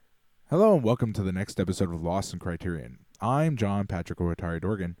Hello and welcome to the next episode of Lost in Criterion. I'm John Patrick Owatari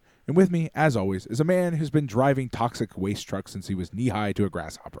Dorgan, and with me, as always, is a man who's been driving toxic waste trucks since he was knee-high to a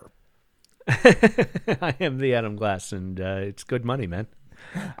grasshopper. I am the Adam Glass, and it's good money, man.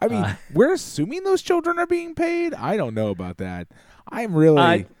 I mean, we're assuming those children are being paid? I don't know about that. I'm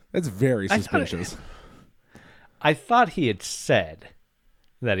really... that's very suspicious. I thought he had said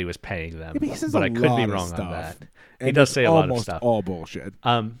that he was paying them, but I could be wrong on that. He does say a lot of stuff. All bullshit.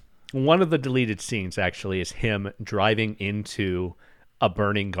 One of the deleted scenes, actually, is him driving into a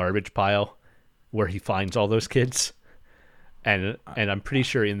burning garbage pile where he finds all those kids. And I'm pretty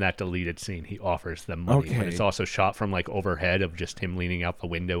sure in that deleted scene he offers them money. Okay. But it's also shot from like overhead of just him leaning out the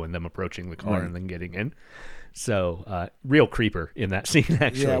window and them approaching the car and then getting in. So real creeper in that scene,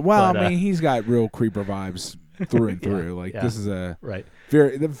 actually. Yeah, well, I mean, he's got real creeper vibes through and through. This is a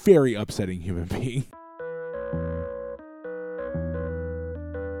very upsetting human being.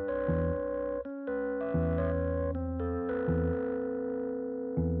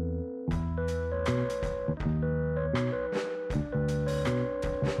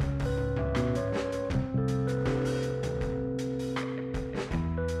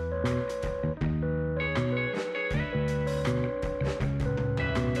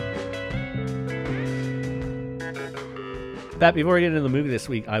 Pat, before we get into the movie this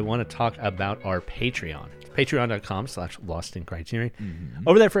week, I want to talk about our Patreon. Patreon.com/LostInCriterion. Mm-hmm.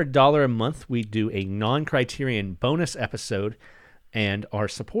 Over there for $1 a month, we do a non-Criterion bonus episode, and our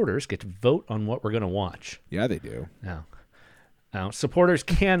supporters get to vote on what we're going to watch. Yeah, they do. Now, supporters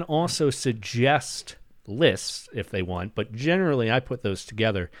can also suggest lists if they want, but generally I put those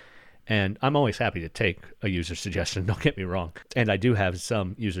together, and I'm always happy to take a user suggestion, don't get me wrong. And I do have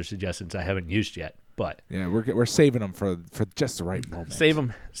some user suggestions I haven't used yet. But yeah, we're saving them for just the right moment. Save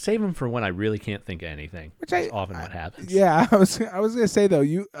them for when I really can't think of anything. Which is often what happens. Yeah, I was gonna say though,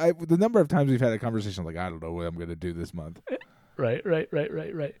 the number of times we've had a conversation like I don't know what I'm gonna do this month. Right.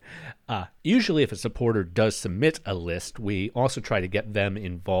 Usually, if a supporter does submit a list, we also try to get them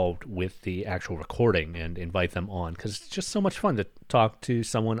involved with the actual recording and invite them on because it's just so much fun to talk to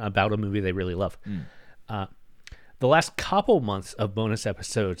someone about a movie they really love. The last couple months of bonus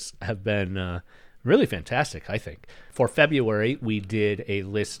episodes have been really fantastic, I think. For February, we did a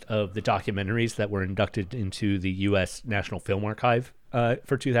list of the documentaries that were inducted into the U.S. National Film Archive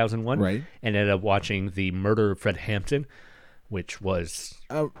for 2001. Right. And ended up watching The Murder of Fred Hampton, which was...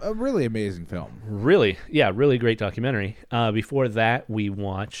 a really amazing film. Really great documentary. Before that, we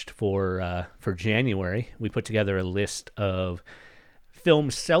watched for January, we put together a list of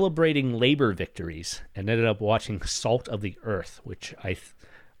films celebrating labor victories and ended up watching Salt of the Earth, which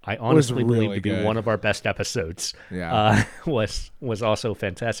I honestly believe to be one of our best episodes. Yeah, was also a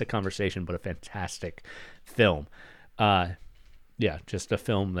fantastic conversation, but a fantastic film. Just a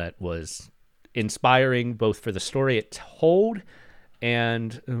film that was inspiring both for the story it told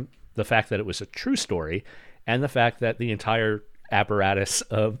and the fact that it was a true story and the fact that the entire apparatus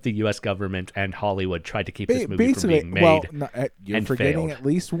of the U.S. government and Hollywood tried to keep this movie from being made. Well, you're forgetting failed. At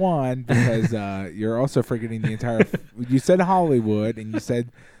least one because you're also forgetting the entire... You said Hollywood and you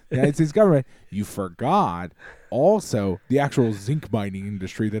said the United States government. You forgot also the actual zinc mining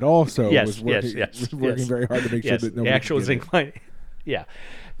industry that also was working very hard to make sure that nobody... The actual zinc mining. Yeah.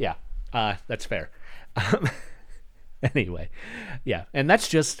 That's fair. Anyway, and that's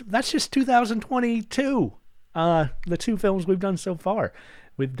just 2022. The two films we've done so far,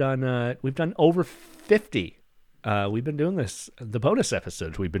 we've done over 50. We've been doing this, the bonus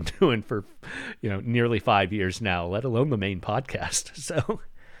episodes we've been doing for, nearly 5 years now, let alone the main podcast. So,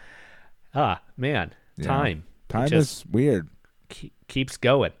 man, time is weird. Keeps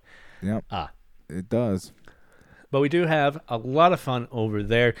going. Yep. It does. But we do have a lot of fun over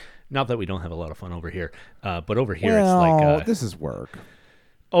there. Not that we don't have a lot of fun over here, but over here it's like this is work.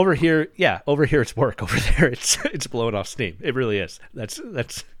 Over here it's work. Over there it's blowing off steam. It really is. That's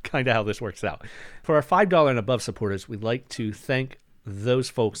kind of how this works out. For our $5 and above supporters, we'd like to thank those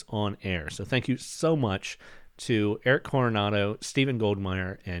folks on air. So thank you so much to Eric Coronado, Stephen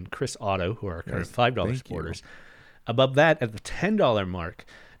Goldmeyer, and Chris Otto, who are our current $5 supporters. Above that, at the $10 mark,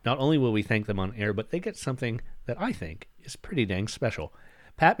 not only will we thank them on air, but they get something that I think is pretty dang special.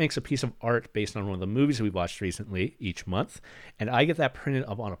 Pat makes a piece of art based on one of the movies we've watched recently each month, and I get that printed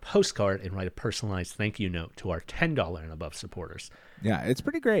up on a postcard and write a personalized thank you note to our $10 and above supporters. Yeah, it's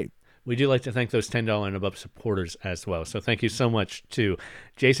pretty great. We do like to thank those $10 and above supporters as well. So thank you so much to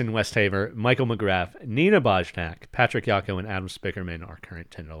Jason Westhaver, Michael McGrath, Nina Bojnak, Patrick Yako, and Adam Spickerman, our current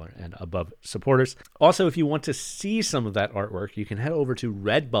 $10 and above supporters. Also, if you want to see some of that artwork, you can head over to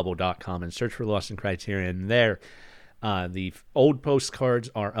redbubble.com and search for Lost in Criterion there. The old postcards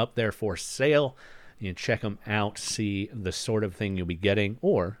are up there for sale. You can check them out, see the sort of thing you'll be getting,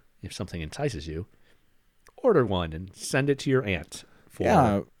 or if something entices you, order one and send it to your aunt for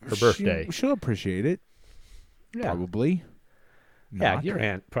her birthday. She'll appreciate it. Yeah. Probably. Yeah, Not. your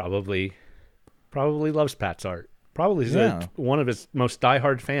aunt probably loves Pat's art. Probably is one of his most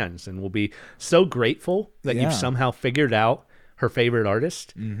diehard fans, and will be so grateful that you've somehow figured out her favorite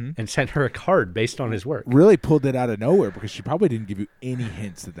artist and sent her a card based on his work. Really pulled it out of nowhere because she probably didn't give you any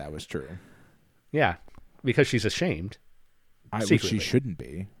hints that was true. Yeah, because she's ashamed. Which she shouldn't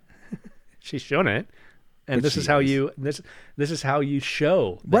be. She shouldn't. And But this is how you this is how you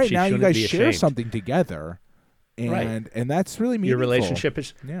show that right she now you shouldn't guys be share ashamed. something together, and that's really meaningful.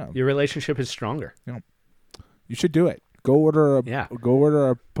 Your relationship is stronger. You should do it. Go order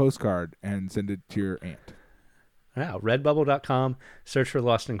a postcard and send it to your aunt. Yeah, redbubble.com, search for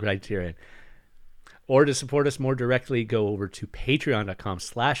Lost in Criterion. Or to support us more directly, go over to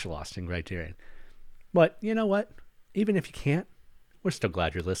patreon.com/Lost in Criterion. But you know what? Even if you can't, we're still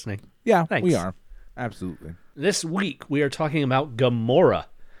glad you're listening. Yeah, Thanks. we are. Absolutely. This week, we are talking about Gomorrah,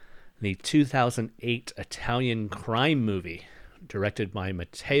 the 2008 Italian crime movie directed by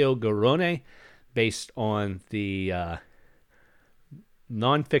Matteo Garrone, based on the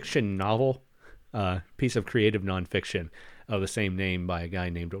nonfiction novel, piece of creative nonfiction of the same name by a guy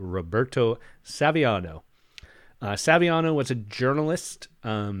named Roberto Saviano. Saviano was a journalist.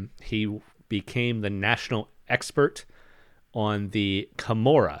 He became the national expert on the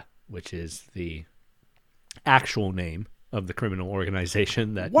Camorra, which is the actual name of the criminal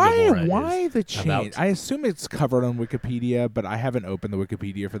organization that Gomorrah why is the change? about. I assume it's covered on Wikipedia, but I haven't opened the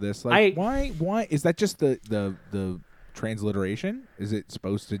Wikipedia for this. Why is that just the transliteration? Is it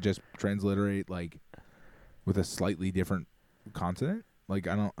supposed to just transliterate like with a slightly different consonant? Like,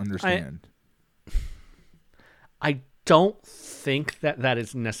 I don't understand. I don't think that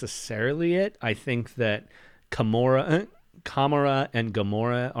is necessarily it. I think that Camorra and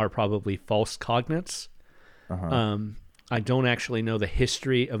Gomorrah are probably false cognates. I don't actually know the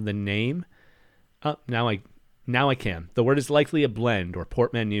history of the name. Now I can. The word is likely a blend or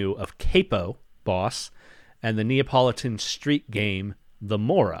portmanteau of capo, boss, and the Neapolitan street game, the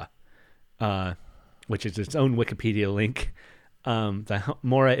Mora, which is its own Wikipedia link. The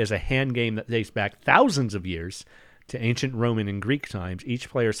Mora is a hand game that dates back thousands of years to ancient Roman and Greek times. Each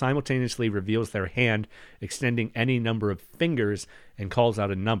player simultaneously reveals their hand, extending any number of fingers, and calls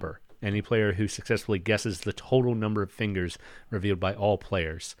out a number. Any player who successfully guesses the total number of fingers revealed by all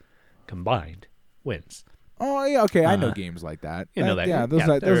players combined wins. Oh yeah, okay. I know games like that. You know that. Yeah,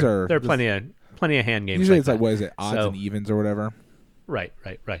 those are. There are plenty of hand games. Usually like it's like that. what is it, odds and evens or whatever. Right.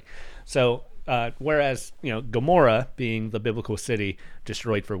 So whereas Gomorrah, being the biblical city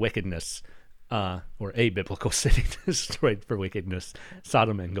destroyed for wickedness, or a biblical city destroyed for wickedness,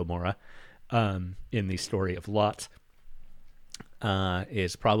 Sodom and Gomorrah, in the story of Lot,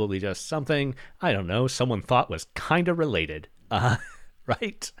 is probably just something, I don't know, someone thought was kind of related,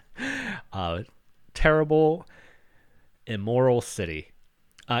 right? Terrible, immoral city.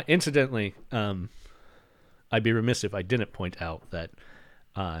 Incidentally, I'd be remiss if I didn't point out that,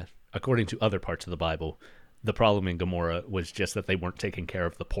 according to other parts of the Bible, the problem in Gomorrah was just that they weren't taking care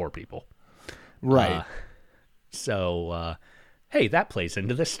of the poor people. Right. Hey, that plays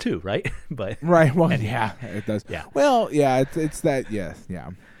into this too, right? But right. Well, yeah, it does. Yeah. Well, yeah, it's that. Yes.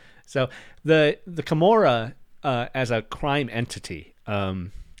 Yeah. So the Camorra as a crime entity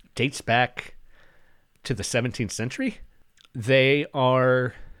dates back to the 17th century. They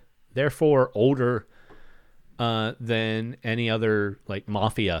are therefore older than any other like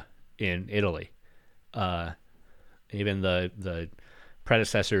mafia in Italy. Even the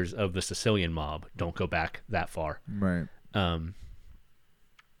predecessors of the Sicilian mob don't go back that far. Right.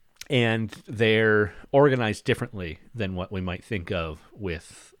 And they're organized differently than what we might think of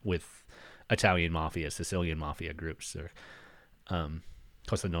with Italian mafia, Sicilian mafia groups, or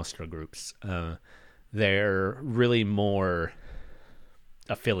Cosa Nostra groups. They're really more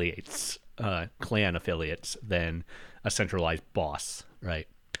affiliates, clan affiliates, than a centralized boss, right?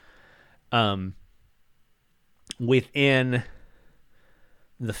 Within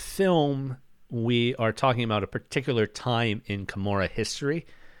the film, we are talking about a particular time in Camorra history,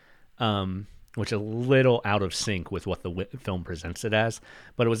 which is a little out of sync with what the film presents it as.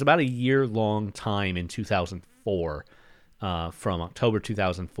 But it was about a year-long time in 2004, from October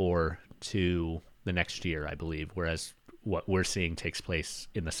 2004 to the next year, I believe, whereas what we're seeing takes place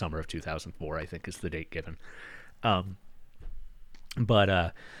in the summer of 2004, I think is the date given.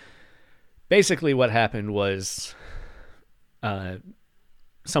 But basically what happened was some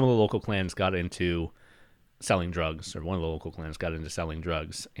of the local clans got into selling drugs, or one of the local clans got into selling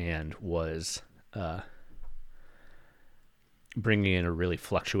drugs and was bringing in a really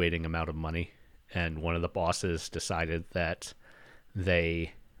fluctuating amount of money. And one of the bosses decided that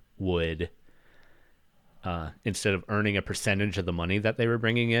they would, instead of earning a percentage of the money that they were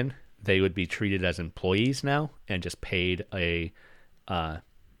bringing in, they would be treated as employees now and just paid a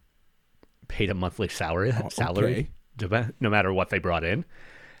monthly salary, Okay. no matter what they brought in.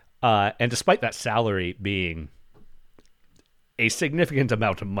 And despite that salary being a significant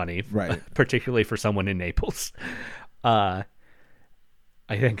amount of money, Right. particularly for someone in Naples,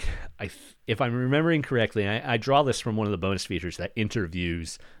 I think, if I'm remembering correctly, I draw this from one of the bonus features that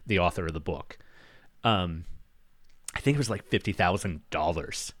interviews the author of the book. I think it was like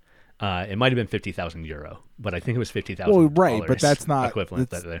 $50,000. It might have been 50,000 euro, but I think it was 50,000. Well, right, but that's not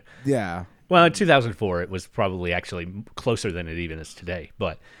equivalent. Yeah. Well, in 2004, it was probably actually closer than it even is today.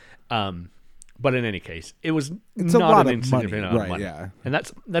 But in any case, it was It's not a lot an of insignificant money, amount right? of money. Yeah. And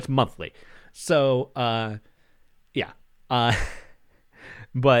that's monthly. So yeah.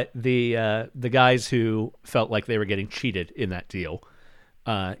 But the guys who felt like they were getting cheated in that deal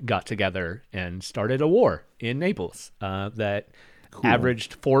got together and started a war in Naples that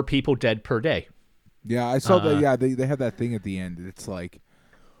averaged 4 people dead per day. Yeah, I saw that. Yeah, they had that thing at the end. It's like,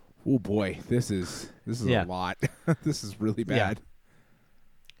 oh boy, this is Yeah. a lot. This is really bad.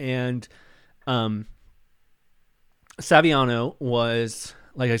 And Saviano was,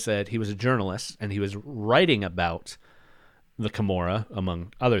 like I said, he was a journalist, and he was writing about the Camorra,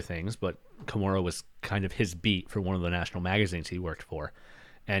 among other things, but Camorra was kind of his beat for one of the national magazines he worked for.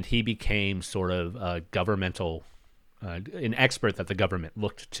 And he became sort of a governmental, an expert that the government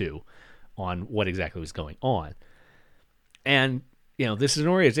looked to on what exactly was going on. And, you know, this is an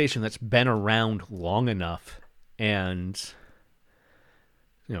organization that's been around long enough and,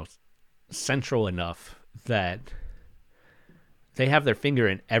 you know, central enough that they have their finger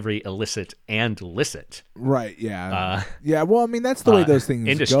in every illicit and licit. Right. Yeah. Yeah. Well, I mean, that's the way those things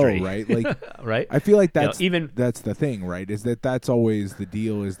industry. go, right? Like, right? I feel like that's even that's the thing, right? Is that's always the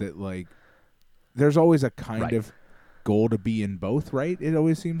deal? Is that like there's always a kind of goal to be in both, right? It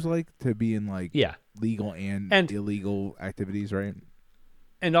always seems like to be in like legal and illegal activities, right?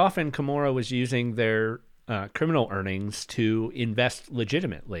 And often Camorra was using their criminal earnings to invest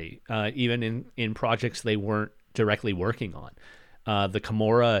legitimately, even in projects they weren't directly working on. The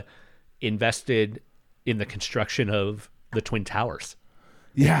Camorra invested in the construction of the Twin Towers.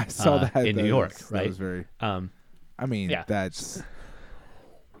 Yeah, I saw that in New York, right? That was very. I mean, yeah. that's.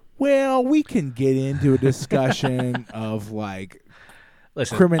 Well, we can get into a discussion of like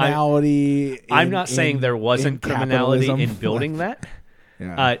criminality. I'm not saying there wasn't criminality in building that.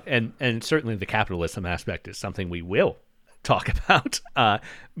 Yeah. And certainly the capitalism aspect is something we will talk about.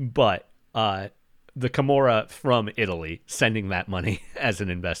 But the Camorra from Italy sending that money as an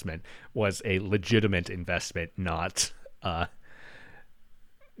investment was a legitimate investment, not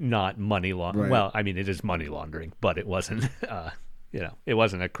money laundering. Right. Well, I mean, it is money laundering, but it wasn't, it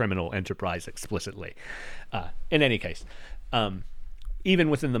wasn't a criminal enterprise explicitly. In any case, even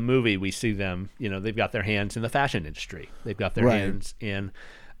within the movie, we see them, they've got their hands in the fashion industry. They've got their hands in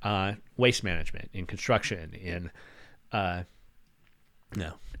waste management, in construction, and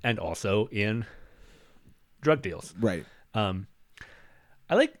also in drug deals. Right. I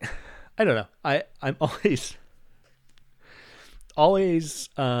don't know. I'm always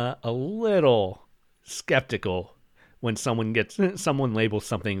a little skeptical when someone labels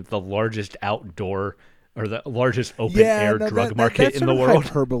something the largest outdoor or the largest open air drug market in the world.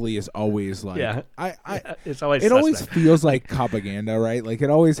 Hyperbole is always like, it's always. It suspect. always feels like propaganda, right? Like it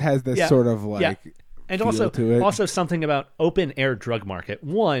always has this sort of like. And feel also something about open air drug market.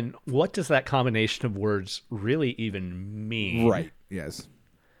 One, what does that combination of words really even mean? Right. Yes.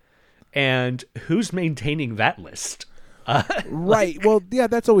 And who's maintaining that list? Right. Well, yeah,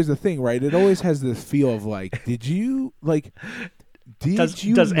 that's always the thing, right? It always has this feel of like, did you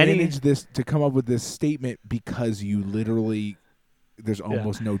manage this to come up with this statement because you literally there's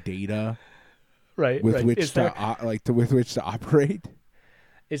almost no data, right? With which to operate.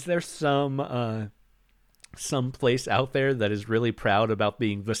 Is there some place out there that is really proud about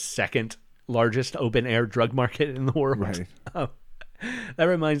being the second largest open air drug market in the world? Right. That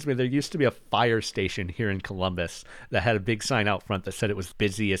reminds me, there used to be a fire station here in Columbus that had a big sign out front that said it was the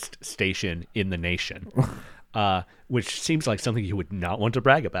busiest station in the nation, which seems like something you would not want to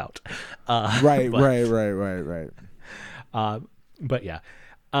brag about. Right. But yeah,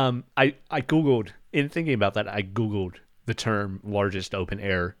 I Googled, in thinking about that, I Googled the term largest open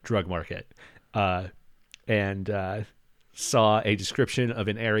air drug market. And saw a description of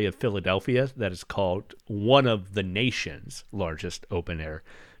an area of Philadelphia that is called one of the nation's largest open-air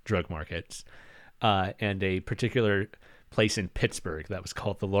drug markets, and a particular place in Pittsburgh that was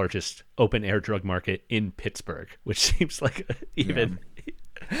called the largest open-air drug market in Pittsburgh, which seems like even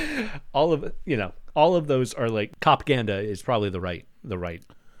all of those are like propaganda is probably the right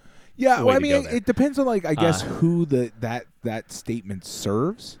Yeah, well, I mean, there. it depends on I guess who that statement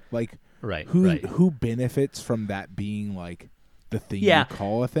serves. Like, who benefits from that being the thing you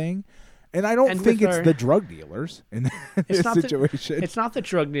call a thing. And I don't think it's the drug dealers in this situation. It's not the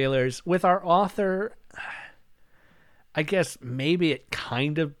drug dealers. With our author, I guess maybe it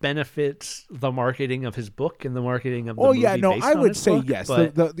kind of benefits the marketing of his book and the marketing of the movie. I would say book, yes.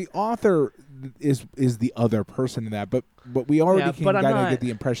 But The author is the other person in that, but we already can kind of get the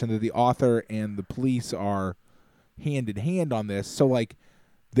impression that the author and the police are hand in hand on this. So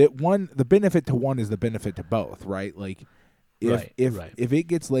the benefit to one is the benefit to both, right? If it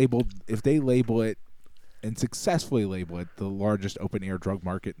gets labeled, if they label it and successfully label it the largest open air drug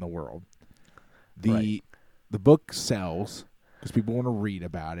market in the world, the book sells because people want to read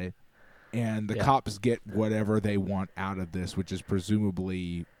about it, and the cops get whatever they want out of this, which is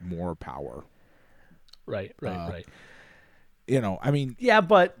presumably more power. Right. I mean,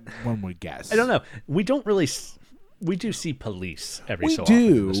 but one would guess. I don't know. We don't really. We do see police every so often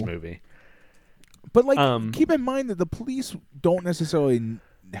in this movie. But keep in mind that the police don't necessarily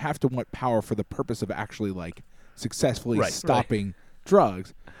have to want power for the purpose of actually successfully stopping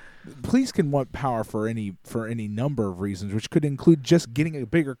drugs. Police can want power for any number of reasons, which could include just getting a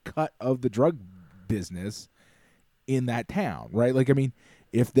bigger cut of the drug business in that town, right?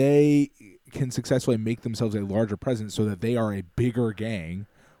 If they can successfully make themselves a larger presence so that they are a bigger gang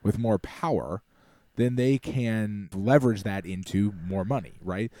with more power, then they can leverage that into more money,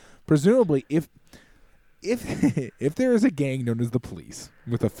 right? Presumably, if there is a gang known as the police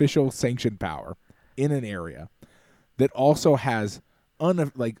with official sanctioned power in an area that also has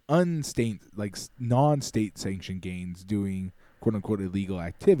non-state sanctioned gangs doing quote unquote illegal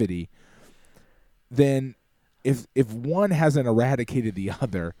activity, then if one hasn't eradicated the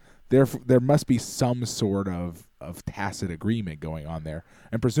other, there must be some sort of tacit agreement going on there,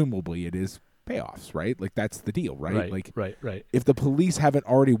 and presumably it is payoffs, right? That's the deal, right? Right. If the police haven't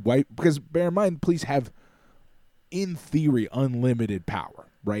already wiped, because bear in mind, police have in theory unlimited power,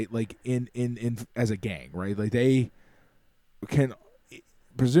 right? In as a gang, right? They can,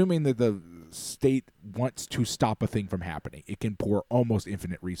 presuming that the state wants to stop a thing from happening, it can pour almost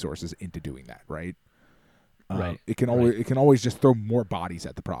infinite resources into doing that, right? It can always just throw more bodies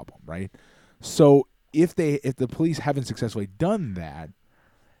at the problem, right? So if the police haven't successfully done that,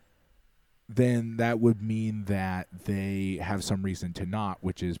 then that would mean that they have some reason to not,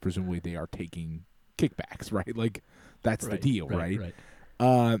 which is presumably they are taking kickbacks, right? That's the deal, right?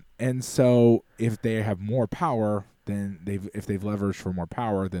 And so if they have more power, then if they've leveraged for more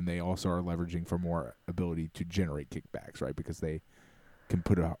power, then they also are leveraging for more ability to generate kickbacks, right? Because they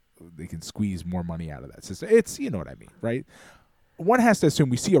can squeeze more money out of that system. It's, you know what I mean, right? One has to assume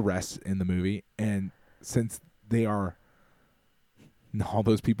we see arrests in the movie, and since all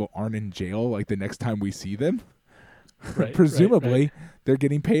those people aren't in jail the next time we see them, presumably they're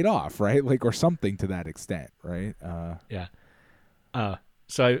getting paid off, right? Or something to that extent, right?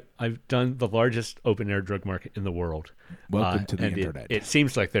 So I've done the largest open-air drug market in the world. Welcome to the internet. It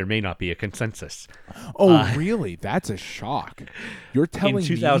seems like there may not be a consensus. Oh, really? That's a shock. You're telling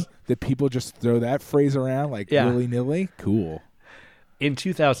me that people just throw that phrase around willy-nilly? Cool. In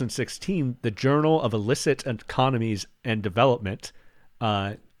 2016, the Journal of Illicit Economies and Development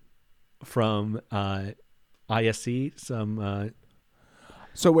from ISC,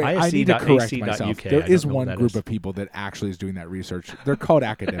 So wait, I need to correct myself. There is one group is. of people that actually is doing that research. They're called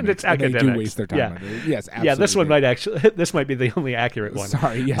academics. It's academics. They do waste their time on it. Yes, absolutely. Yeah, this one this might be the only accurate one.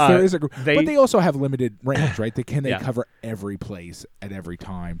 Sorry, yes, there is a group. But they also have limited range, right? They cover every place at every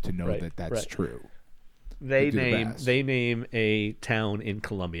time to know that that's true. They name a town in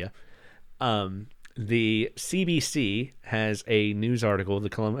Colombia. The CBC has a news article, the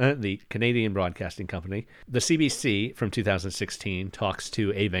Canadian Broadcasting Company. The CBC from 2016 talks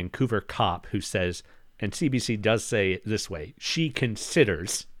to a Vancouver cop who says, and CBC does say it this way, she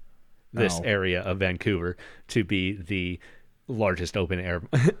considers this area of Vancouver to be the largest open air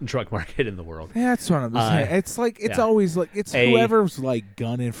drug market in the world. Yeah, that's what I'm saying. It's always whoever's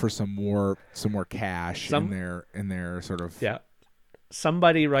gunning for some more cash in their sort of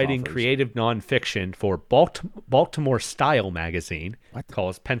Somebody writing creative nonfiction for Baltimore Style magazine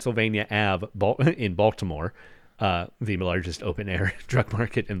calls Pennsylvania Ave in Baltimore the largest open air drug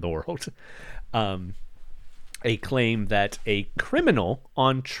market in the world. a claim that a criminal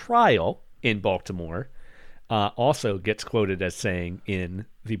on trial in Baltimore also gets quoted as saying in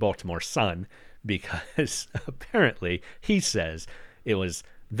the Baltimore Sun, because apparently he says it was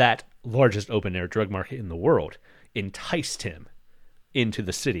that largest open-air drug market in the world enticed him into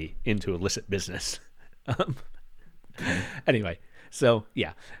the city, into illicit business. Anyway, so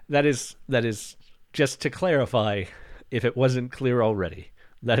yeah, that is just to clarify, if it wasn't clear already.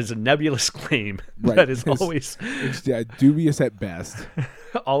 That is a nebulous claim that is always dubious at best.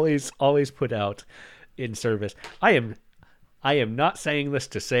 always put out in service. I am not saying this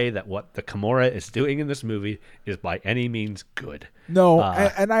to say that what the Camorra is doing in this movie is by any means good. No,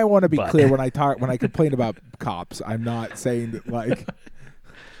 and I want to be clear when I complain about cops. I'm not saying that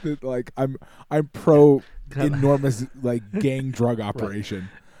like I'm pro enormous like gang drug operation.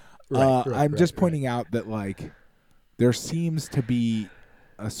 I'm just pointing out that like there seems to be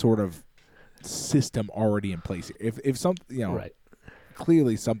a sort of system already in place. If something,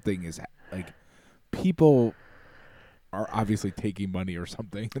 clearly something is like, people are obviously taking money or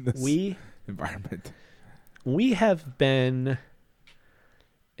something in this environment. We have been.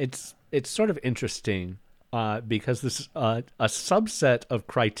 It's sort of interesting because this is a subset of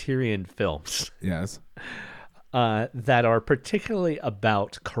Criterion films. Yes. That are particularly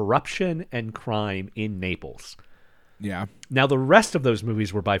about corruption and crime in Naples. Yeah. Now, the rest of those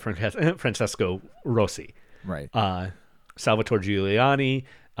movies were by Francesco Rossi. Right. Salvatore Giuliani,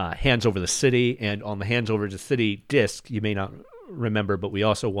 Hands Over the City, and on the Hands Over the City disc, you may not remember, but we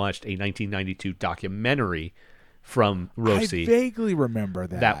also watched a 1992 documentary from Rossi. I vaguely remember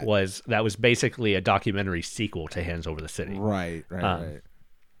that. That was basically a documentary sequel to Hands Over the City. Right.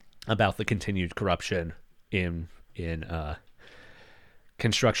 About the continued corruption in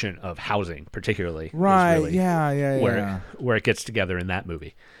construction of housing, particularly. Right. Really yeah. Where it gets together in that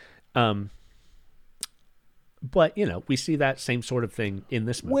movie. But, we see that same sort of thing in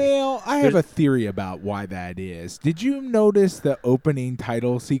this movie. Well, I have a theory about why that is. Did you notice the opening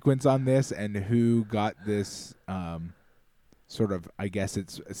title sequence on this and who got this sort of, I guess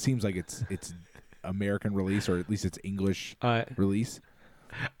it seems like it's American release, or at least it's English release?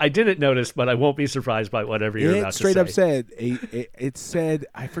 I didn't notice, but I won't be surprised by whatever you're about to say. It straight up said, it said,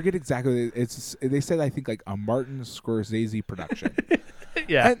 I forget exactly, they said, I think, like a Martin Scorsese production.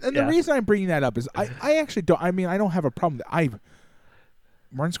 Yeah. And the reason I'm bringing that up is I actually don't, I don't have a problem.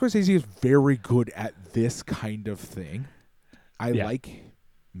 Martin Scorsese is very good at this kind of thing. I like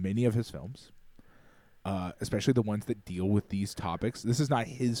many of his films, especially the ones that deal with these topics. This is not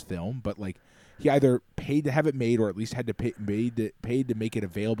his film, but like, he either paid to have it made, or at least had to paid to make it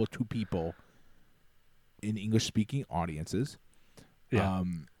available to people in English-speaking audiences. Yeah.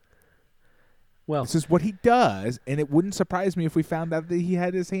 Well, this is what he does, and it wouldn't surprise me if we found out that he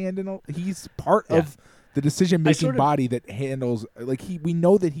had his hand in. He's part of the decision-making body that handles. Like we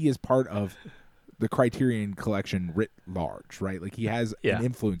know that he is part of the Criterion Collection writ large, right? Like he has an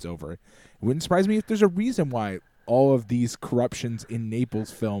influence over it. It wouldn't surprise me if there's a reason why all of these corruptions in Naples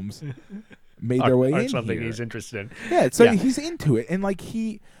films made their way in something here. He's interested in. Yeah, so he's into it, and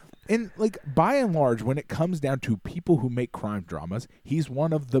by and large, when it comes down to people who make crime dramas, he's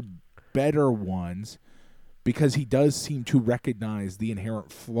one of the better ones, because he does seem to recognize the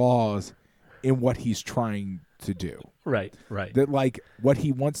inherent flaws in what he's trying to do. Right. That like what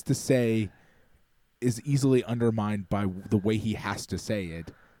he wants to say is easily undermined by the way he has to say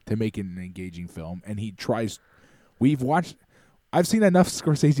it to make it an engaging film, and he tries. I've seen enough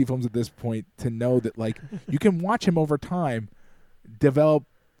Scorsese films at this point to know that like you can watch him over time develop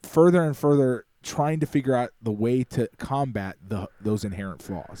further and further, trying to figure out the way to combat those inherent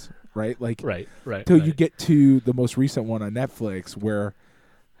flaws, right? Like right. Till you get to the most recent one on Netflix, where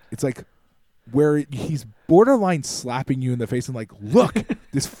it's like where he's borderline slapping you in the face and like, look,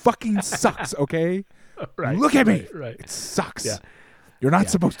 this fucking sucks, okay? Right. Look at me. Right. It sucks. Yeah. You're not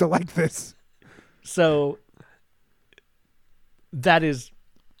supposed to like this. So that is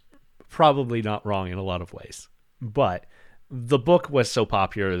probably not wrong in a lot of ways, but the book was so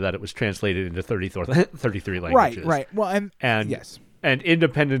popular that it was translated into 33 languages. Right. Well, and yes. And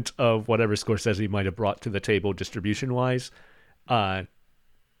independent of whatever Scorsese might have brought to the table distribution-wise,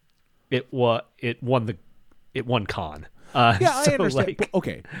 it won Cannes. I understand.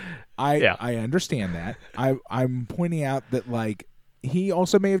 Okay, I understand that. I'm pointing out that like he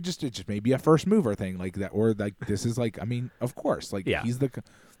also may have just may be a first mover thing like that, or like this is like, I mean, of course, like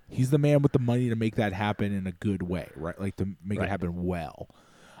he's the man with the money to make that happen in a good way, right? Like to make it happen well.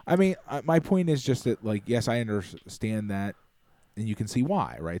 I mean, my point is just that like, yes, I understand that, and you can see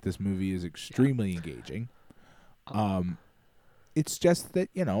why, right? This movie is extremely engaging. It's just that,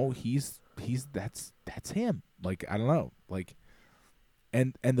 he's that's him. Like, I don't know, like,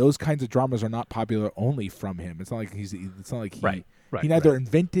 and those kinds of dramas are not popular only from him. It's not like he neither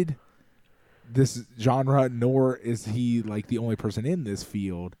invented this genre nor is he like the only person in this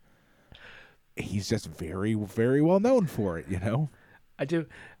field. He's just very, very well known for it, you know? I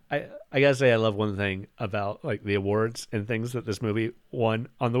gotta say I love one thing about like the awards and things that this movie won.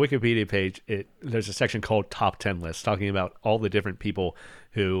 On the Wikipedia page, there's a section called Top 10 Lists talking about all the different people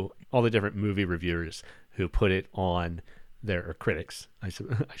all the different movie reviewers who put it on their critics. I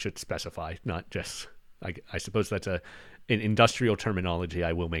should specify, not just, I suppose that's in industrial terminology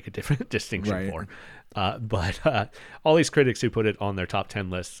I will make a different distinction for. But all these critics who put it on their top 10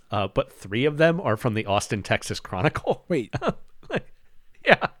 lists, but 3 of them are from the Austin, Texas Chronicle. Wait.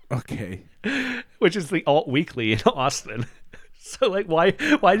 Yeah. Okay. Which is the alt weekly in Austin. So like why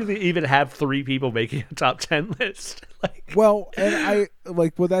do they even have 3 people making a top 10 list? Like, well, and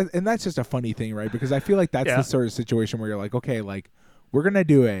that's just a funny thing, right? Because I feel like that's the sort of situation where you're like, okay, like we're going to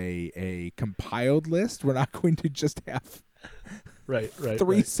do a compiled list. We're not going to just have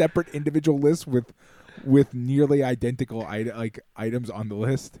three separate individual lists with nearly identical items on the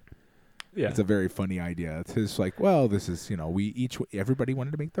list. Yeah. It's a very funny idea. It's just like, well, this is, everybody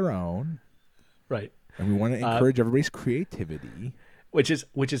wanted to make their own. Right. And we want to encourage everybody's creativity. Which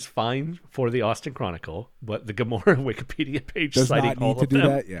is fine for the Austin Chronicle, but the Gomorrah Wikipedia page does citing not need all to of do them,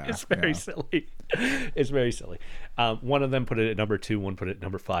 that. Yeah, it's very silly. It's very silly. One of them put it at number 2, one put it at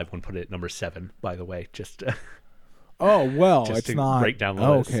number 5, one put it at number 7. By the way, just oh well, just it's to not break down the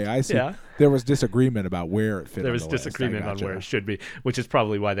list. Okay, I see. Yeah. There was disagreement about where it fit. There was disagreement on where it should be, which is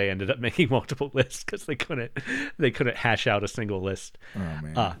probably why they ended up making multiple lists because they couldn't hash out a single list. Oh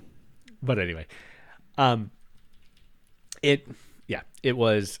man. But anyway, it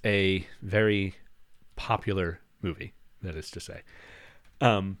was a very popular movie, that is to say.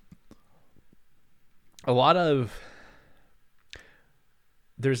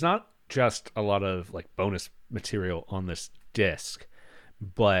 There's not just a lot of like bonus material on this disc,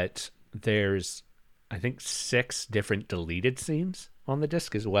 but there's I think 6 different deleted scenes on the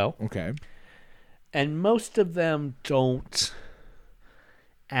disc as well. Okay. And most of them don't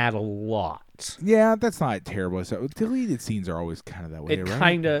add a lot. Yeah, that's not terrible. So deleted scenes are always kind of that way,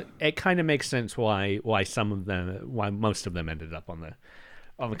 right? It kind of makes sense why most of them ended up on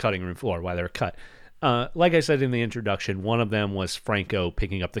the cutting room floor, why they were cut. Like I said in the introduction, one of them was Franco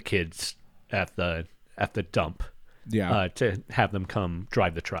picking up the kids at the dump, to have them come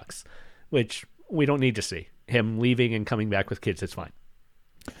drive the trucks, which we don't need to see. Him leaving and coming back with kids, it's fine.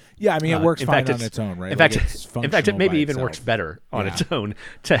 Yeah, I mean, it works fine on its own, right? In fact, it maybe even works better on its own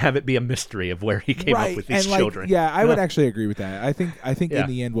to have it be a mystery of where he came up with these children. Yeah, I would actually agree with that. I think in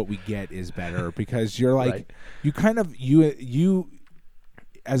the end, what we get is better because you're like, you kind of you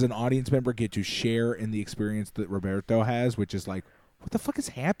as an audience member get to share in the experience that Roberto has, which is like, what the fuck is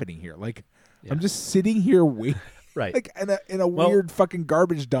happening here? Like, I'm just sitting here waiting, like in a weird fucking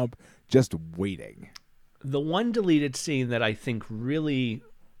garbage dump, just waiting. The one deleted scene that I think really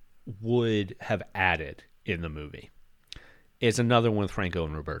would have added in the movie is another one with Franco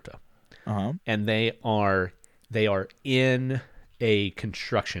and Roberto. Uh-huh. And they are in a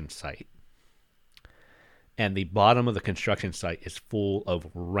construction site. And the bottom of the construction site is full of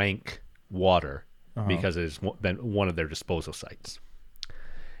rank water because it has been one of their disposal sites.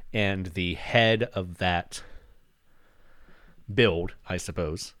 And the head of that build, I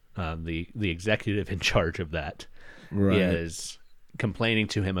suppose, the executive in charge of that is complaining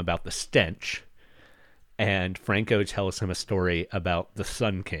to him about the stench, and Franco tells him a story about the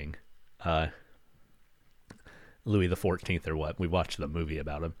Sun King, Louis XIV or what. We watched the movie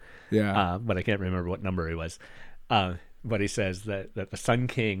about him, but I can't remember what number he was. But he says that the Sun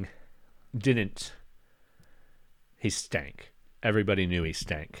King he stank. Everybody knew he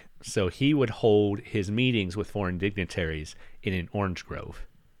stank, so he would hold his meetings with foreign dignitaries in an orange grove.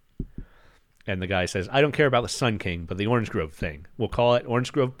 And the guy says, I don't care about the Sun King, but the Orange Grove thing. We'll call it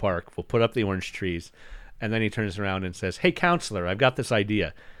Orange Grove Park. We'll put up the orange trees. And then he turns around and says, hey, counselor, I've got this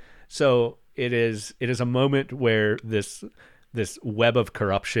idea. So it is a moment where this web of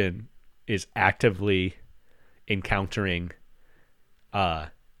corruption is actively encountering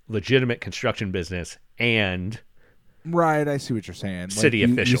legitimate construction business and... Right, I see what you're saying. City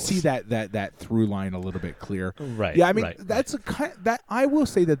officials. You see that through line a little bit clear. Right. Yeah, I mean that's a kind that I will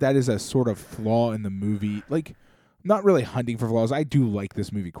say that is a sort of flaw in the movie. Like, not really hunting for flaws. I do like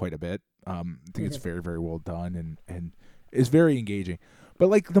this movie quite a bit. I think it's very, very well done and is very engaging. But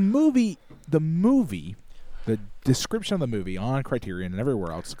like the description of the movie on Criterion and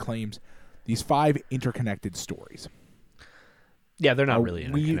everywhere else claims these 5 interconnected stories. Yeah, they're not really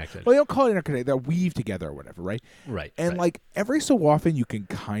interconnected. Well, they don't call it interconnected. They're weaved together or whatever, right? Right. And like every so often, you can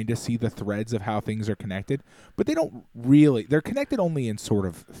kind of see the threads of how things are connected, but they don't really. They're connected only in sort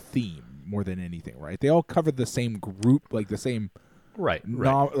of theme more than anything, right? They all cover the same group, like the same. Right.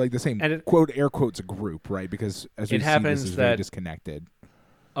 Like the same air quotes a group, right? Because as we see, this is very disconnected.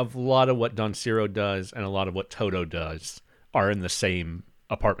 A lot of what Don Ciro does and a lot of what Toto does are in the same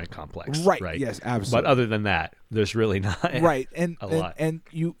apartment complex, right? Yes, absolutely. But other than that, there's really not a lot. And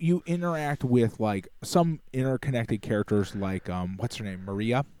you interact with like some interconnected characters, like what's her name,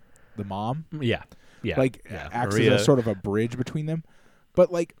 Maria, the mom. Yeah. Acts Maria, as a sort of a bridge between them.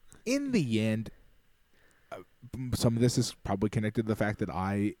 But like in the end, some of this is probably connected to the fact that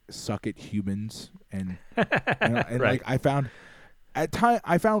I suck at humans, and right. like I found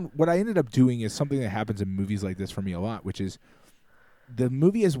what I ended up doing is something that happens in movies like this for me a lot, which is. The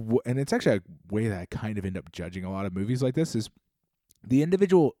movie is, and it's actually a way that I kind of end up judging a lot of movies like this, is the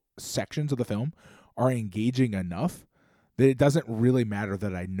individual sections of the film are engaging enough that it doesn't really matter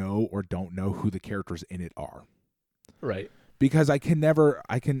that I know or don't know who the characters in it are. Right. Because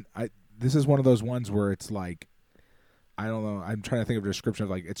this is one of those ones where it's like, I don't know, I'm trying to think of a description of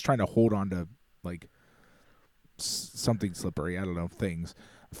like, it's trying to hold on to like something slippery, I don't know,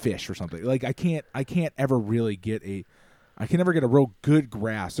 fish or something. Like I can't ever really I can never get a real good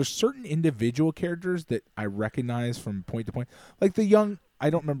grasp. There's certain individual characters that I recognize from point to point. Like I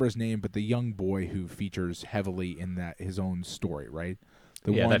don't remember his name, but the young boy who features heavily in his own story, right?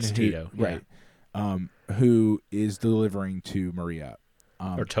 That's Tito. Right. Who is delivering to Maria.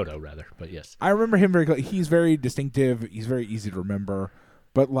 Or Toto, rather, but yes. I remember him very clearly. He's very distinctive. He's very easy to remember.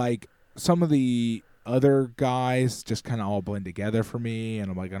 But like some of the other guys just kind of all blend together for me.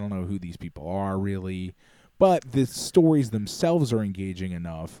 And I'm like, I don't know who these people are really. But the stories themselves are engaging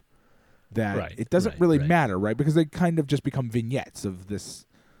enough that it doesn't really matter, right? Because they kind of just become vignettes of this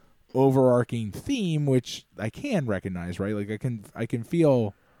overarching theme, which I can recognize, right? Like I can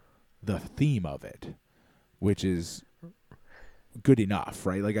feel the theme of it, which is good enough,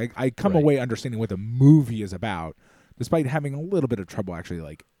 right? Like I come away understanding what the movie is about, despite having a little bit of trouble actually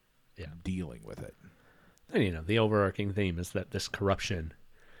like dealing with it. And the overarching theme is that this corruption.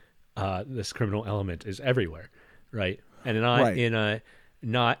 This criminal element is everywhere, right? And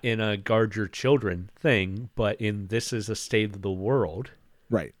not in a guard your children thing, but in this is a state of the world,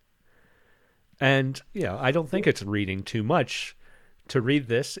 right? And I don't think it's reading too much to read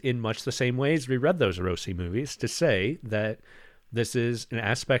this in much the same ways we read those Rossi movies to say that this is an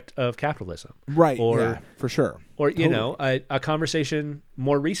aspect of capitalism, right? Or for sure, or totally. A conversation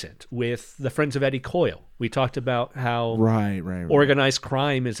more recent with the Friends of Eddie Coyle. We talked about how organized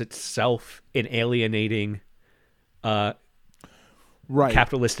crime is itself an alienating,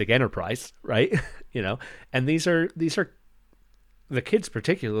 capitalistic enterprise, right? And these are the kids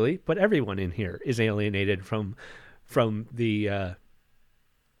particularly, but everyone in here is alienated from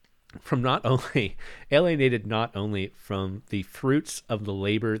not only from the fruits of the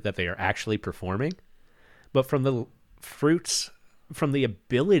labor that they are actually performing, but from the fruits from the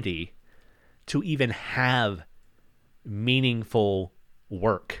ability to even have meaningful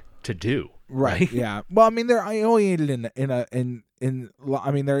work to do. Right. Yeah. Well, I mean, they're alienated they're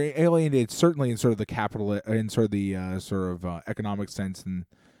alienated certainly in sort of the capital, in sort of the economic sense, and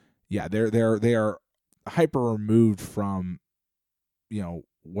they are hyper removed from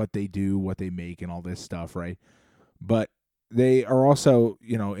what they do, what they make, and all this stuff, right? But they are also,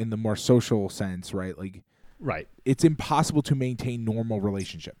 in the more social sense, right? Like, right. It's impossible to maintain normal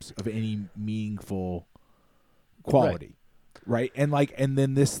relationships of any meaningful quality, right? And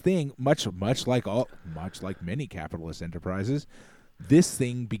then this thing, much like many capitalist enterprises, this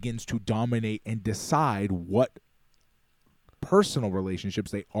thing begins to dominate and decide what personal relationships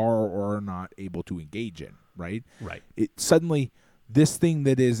they are or are not able to engage in, right? Right. It suddenly. This thing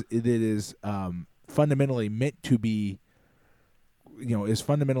that is fundamentally meant to be, is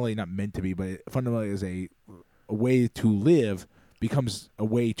fundamentally not meant to be, but it fundamentally is a way to live, becomes a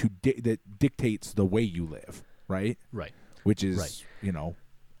way that dictates the way you live, right? Right. Which is,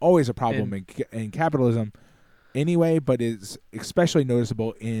 always a problem in capitalism anyway, but is especially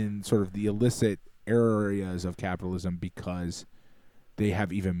noticeable in sort of the illicit areas of capitalism because they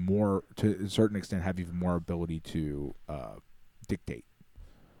have even more, to a certain extent, ability to dictate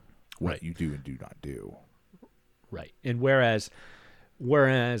what you do and do not do. Right. And whereas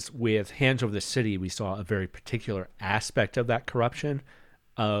with Hands Over the City, we saw a very particular aspect of that corruption,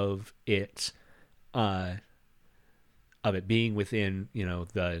 of it being within,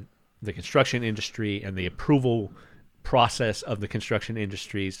 the construction industry and the approval process of the construction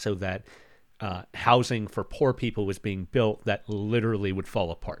industry, so that housing for poor people was being built that literally would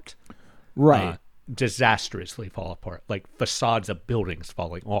fall apart. Right. Disastrously fall apart, like facades of buildings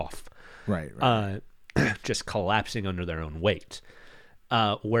falling off. Right. Just collapsing under their own weight.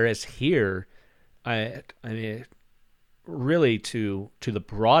 Whereas here, I mean, really to the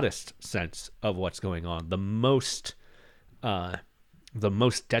broadest sense of what's going on, the most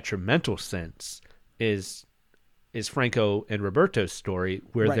detrimental sense is Franco and Roberto's story,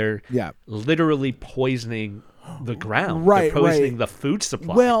 where they're literally poisoning the ground, they're poisoning the food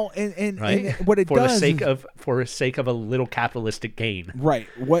supply. Well, and what it for does for the sake of a little capitalistic gain. Right.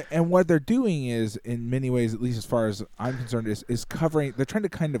 What they're doing is, in many ways, at least as far as I'm concerned, is covering. They're trying to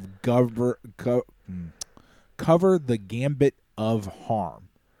kind of cover the gambit of harm,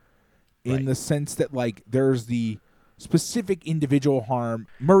 in the sense that, like, there's the specific individual harm.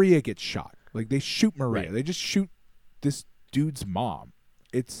 Maria gets shot. Like, they shoot Maria. They just shoot this dude's mom.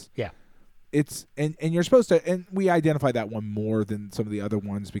 It's and you're supposed to, and we identify that one more than some of the other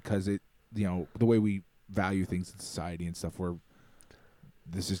ones because it, the way we value things in society and stuff, where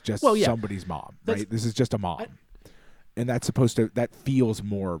this is just somebody's mom, right? This is just a mom, and that's supposed to, that feels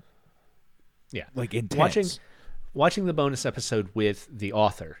more like intense. Watching the bonus episode with the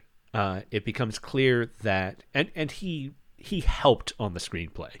author, it becomes clear that, and he helped on the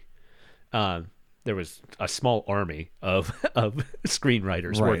screenplay. There was a small army of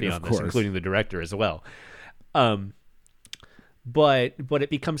screenwriters working on this, including the director as well. But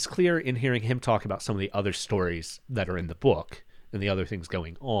it becomes clear in hearing him talk about some of the other stories that are in the book and the other things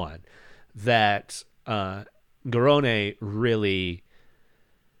going on, that Garrone really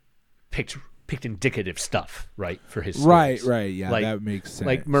picked indicative stuff, right, for his stories. Right, yeah, like, that makes sense.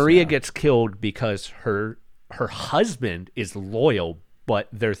 Like, Maria gets killed because her husband is loyal, but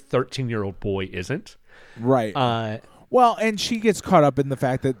their 13-year-old boy isn't. Right. Well, and she gets caught up in the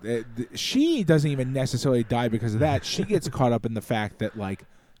fact that she doesn't even necessarily die because of that. She gets caught up in the fact that, like,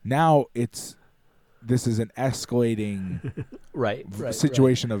 now this is an escalating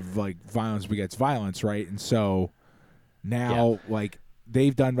situation of, like, violence begets violence, right? And so now, like,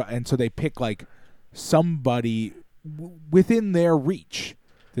 they've done, and so they pick, like, somebody within their reach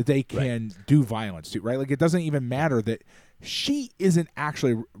that they can do violence to, right? Like, it doesn't even matter that she isn't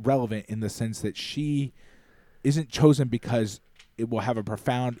actually relevant in the sense that she isn't chosen because it will have a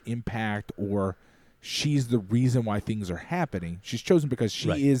profound impact or she's the reason why things are happening. She's chosen because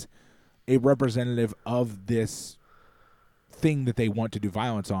she is a representative of this thing that they want to do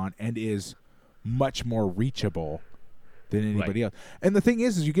violence on and is much more reachable than anybody else. And the thing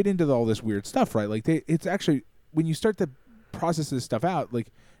is you get into all this weird stuff, right? Like, it's actually, when you start to process this stuff out,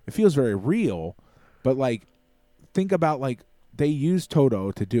 like, it feels very real, but, like, think about, like, they used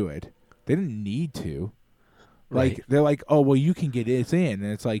Toto to do it. They didn't need to. Like, they're like, oh, well, you can get it in.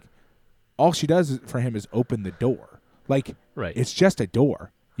 And it's like, all she does for him is open the door. Like, it's just a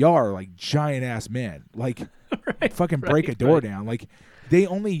door. Y'all are, like, giant-ass men. Like, fucking break a door down. Like, they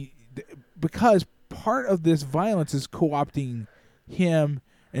only, because part of this violence is co-opting him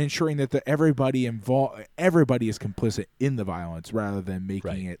and ensuring that everybody is complicit in the violence rather than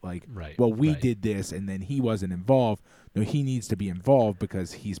making it like, well, we did this and then he wasn't involved. No, he needs to be involved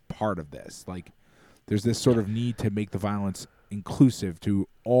because he's part of this. Like, there's this sort of need to make the violence inclusive to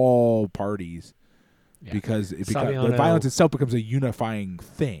all parties because the violence itself becomes a unifying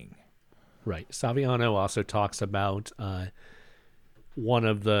thing. Right. Saviano also talks about one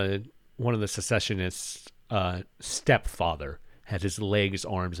of the secessionists' stepfather had his legs,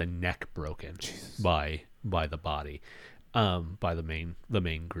 arms, and neck broken by the body, by the main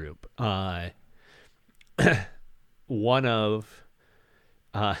group.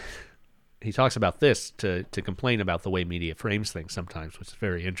 He talks about this to complain about the way media frames things sometimes, which is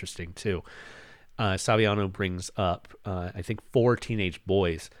very interesting too. Saviano brings up, I think 4 teenage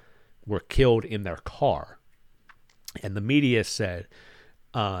boys were killed in their car, and the media said,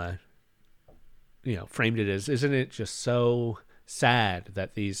 framed it as, isn't it just so sad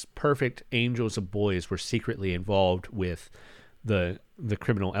that these perfect angels of boys were secretly involved with the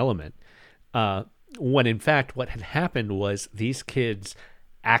criminal element, when in fact what had happened was these kids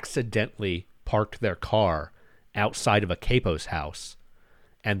accidentally parked their car outside of a capo's house,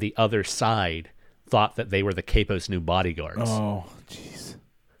 and the other side thought that they were the capo's new bodyguards. Oh, jeez.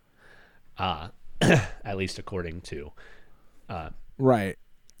 At least according to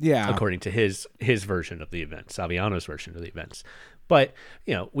according to his version of the event, Saviano's version of the events. But,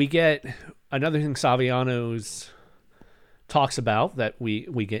 we get another thing Saviano's talks about that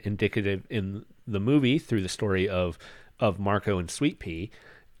we get indicative in the movie through the story of Marco and Sweet Pea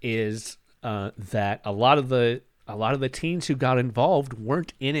is that a lot of the a lot of the teens who got involved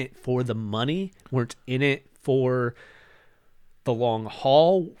weren't in it for the money, weren't in it for the long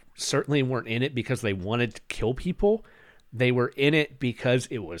haul, certainly weren't in it because they wanted to kill people. They were in it because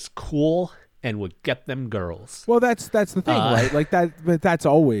it was cool and would get them girls. Well, that's the thing, right? Like that, but that's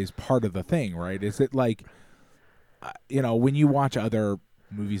always part of the thing, right? Is it like, when you watch other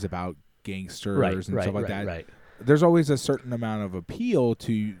movies about gangsters and stuff like that, there's always a certain amount of appeal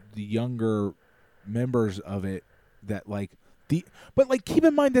to the younger members of it that but keep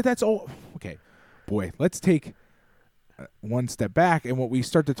in mind that that's all okay. Boy, let's take one step back, and what we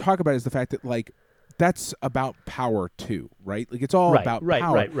start to talk about is the fact that that's about power too, right? Like it's all about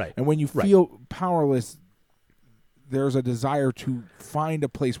power. Right. And when you feel powerless, there's a desire to find a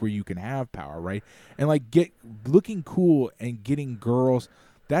place where you can have power, right? And get looking cool and getting girls,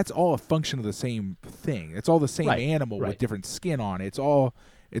 that's all a function of the same thing. It's all the same animal with different skin on it.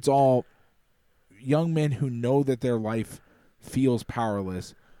 It's all young men who know that their life feels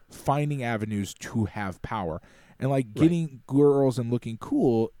powerless, finding avenues to have power. And getting girls and looking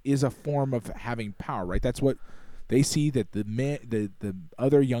cool is a form of having power, right? That's what they see, that the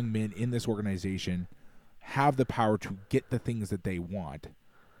other young men in this organization have the power to get the things that they want,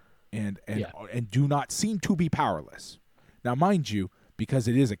 and do not seem to be powerless. Now, mind you, because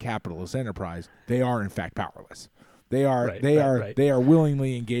it is a capitalist enterprise, they are in fact powerless. They are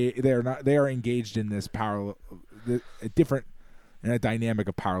willingly engaged. They are engaged in this power, a different. And a dynamic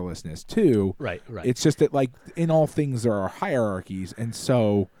of powerlessness too. Right. It's just that in all things there are hierarchies, and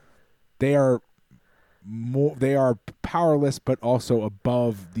so they are powerless, but also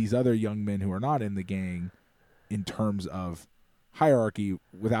above these other young men who are not in the gang in terms of hierarchy,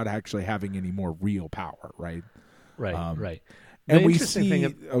 without actually having any more real power. Right. And we see.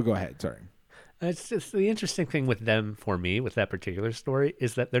 Go ahead. Sorry. It's just the interesting thing with them, for me, with that particular story,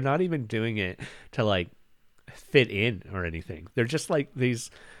 is that they're not even doing it to fit in or anything. They're just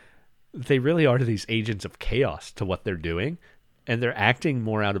they really are these agents of chaos to what they're doing, and they're acting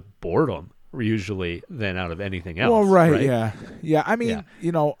more out of boredom usually than out of anything else. Well, right? Yeah. I mean,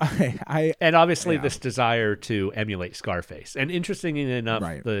 I and obviously this desire to emulate Scarface. And interestingly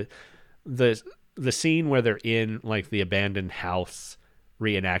enough, the scene where they're in the abandoned house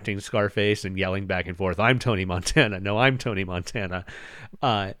reenacting Scarface and yelling back and forth, "I'm Tony Montana. No, I'm Tony Montana,"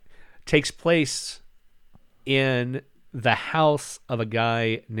 takes place in the house of a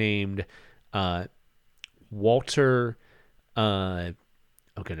guy named Walter. Oh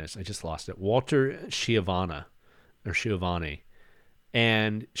goodness, I just lost it. Walter Schiavone,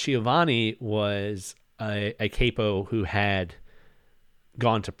 and Schiavone was a capo who had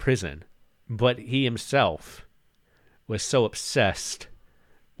gone to prison, but he himself was so obsessed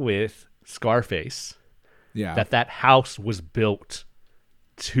with Scarface that house was built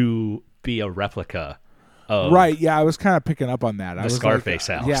to be a replica. Right, yeah, I was kind of picking up on that. The Scarface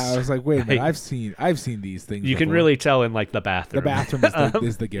house. Yeah, I was like, wait a minute, I've seen these things. You can really tell in the bathroom. The bathroom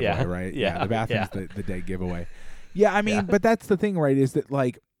is the giveaway, right? Yeah, the bathroom is the dead giveaway. Yeah, I mean, but that's the thing, right? Is that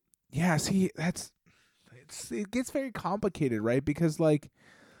it gets very complicated, right? Because there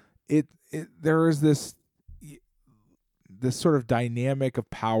is this sort of dynamic of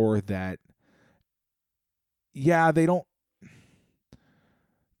power that they don't.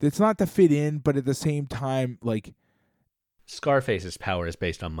 It's not to fit in, but at the same time, Scarface's power is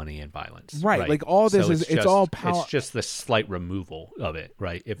based on money and violence. Right. All this it's all power. It's just the slight removal of it,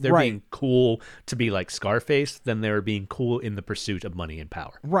 right? If they're being cool to be like Scarface, then they're being cool in the pursuit of money and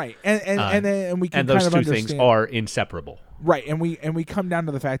power. Right. And we can and those kind of two understand, things are inseparable. Right. And we come down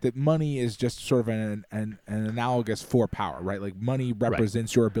to the fact that money is just sort of an analogous for power, right? Money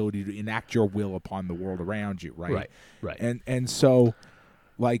represents your ability to enact your will upon the world around you, right? Right. And so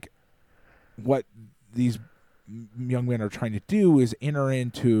what these young men are trying to do is enter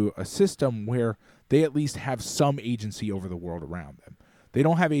into a system where they at least have some agency over the world around them. They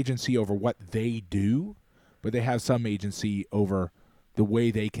don't have agency over what they do, but they have some agency over the way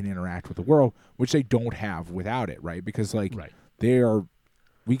they can interact with the world, which they don't have without it, right? Because we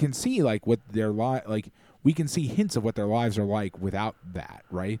can see what their we can see hints of what their lives are like without that,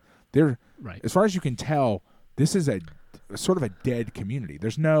 right? As far as you can tell, this is a sort of a dead community.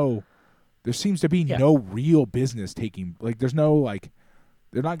 There seems to be no real business taking. There's no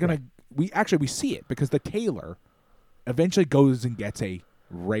they're not gonna. Right. We see it because the tailor eventually goes and gets a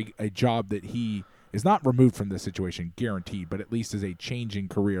job that he is not removed from the situation, guaranteed, but at least is a changing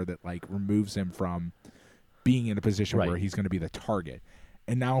career that removes him from being in a position where he's going to be the target.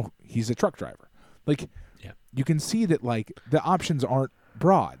 And now he's a truck driver. You can see that the options aren't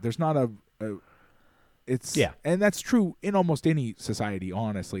broad. There's not and that's true in almost any society,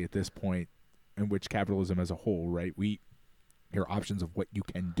 honestly, at this point. in which capitalism as a whole, right? Your options of what you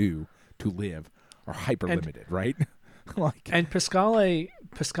can do to live are hyper limited, right? And Pasquale,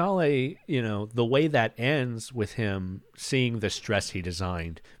 the way that ends with him seeing this dress he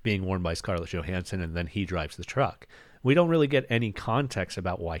designed being worn by Scarlett Johansson, and then he drives the truck. We don't really get any context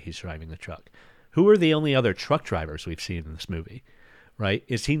about why he's driving the truck. Who are the only other truck drivers we've seen in this movie? Right?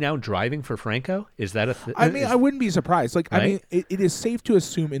 Is he now driving for Franco? Is that I wouldn't be surprised. Right? I mean, it is safe to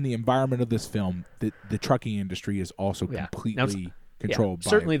assume in the environment of this film that the trucking industry is also completely controlled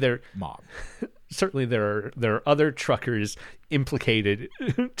by mob. Certainly, there are other truckers implicated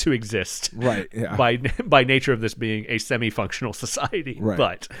to exist, right? Yeah. By nature of this being a semi-functional society,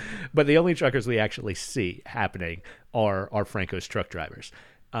 right. But the only truckers we actually see happening are Franco's truck drivers.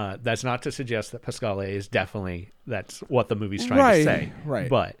 That's not to suggest that Pasquale is that's what the movie's trying to say, right?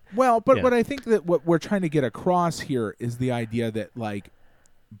 But what I think that what we're trying to get across here is the idea that, like,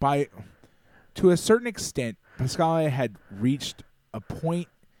 to a certain extent, Pasquale had reached a point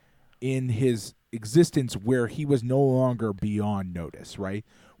in his existence where he was no longer beyond notice, right?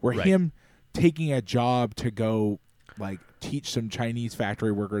 Where him taking a job to go, like, teach some Chinese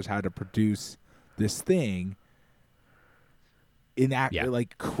factory workers how to produce this thing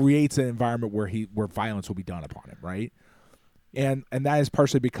like creates an environment where violence will be done upon him, right? And that is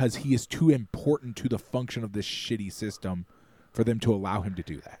partially because he is too important to the function of this shitty system for them to allow him to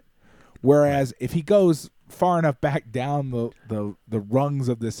do that. Whereas if he goes far enough back down the rungs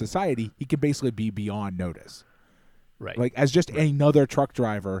of this society, he can basically be beyond notice. Right. Like, as just another truck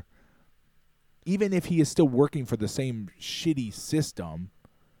driver, even if he is still working for the same shitty system,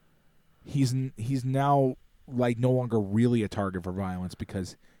 he's now, like, no longer really a target for violence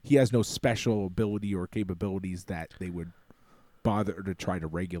because he has no special ability or capabilities that they would bother to try to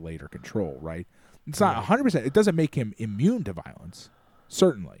regulate or control, right? It's not 100%. It doesn't make him immune to violence,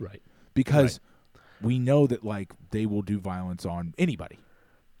 certainly. Right. Because we know that, like, they will do violence on anybody.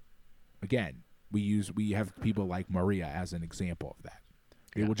 Again, we have people like Maria as an example of that.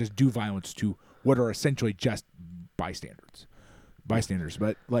 They will just do violence to what are essentially just bystanders.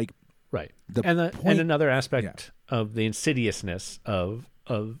 But, like, right. And another aspect of the insidiousness of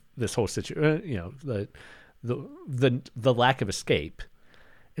this whole situation, the lack of escape,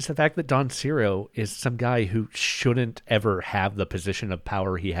 is the fact that Don Ciro is some guy who shouldn't ever have the position of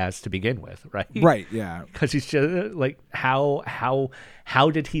power he has to begin with, right? Right, yeah. Because he's just like, how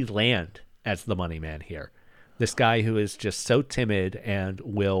did he land as the money man here? This guy who is just so timid and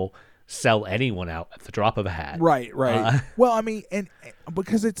will sell anyone out at the drop of a hat. Right. Well, I mean, and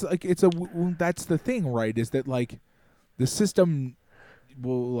because it's like that's the thing, right? Is that, like, the system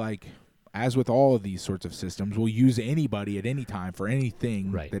will, like, as with all of these sorts of systems, will use anybody at any time for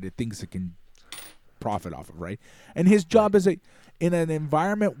anything that it thinks it can profit off of, right? And his job is in an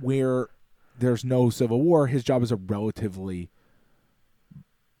environment where there's no civil war, his job is a relatively.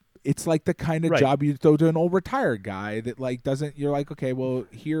 It's like the kind of job you throw to an old retired guy that, like, doesn't. You're like, okay, well,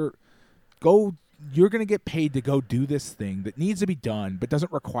 here. You're going to get paid to go do this thing that needs to be done, but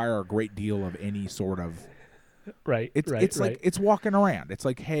doesn't require a great deal of any sort of. It's like it's walking around. It's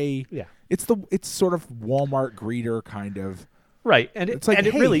like, hey, it's sort of Walmart greeter kind of. Right, and it's like,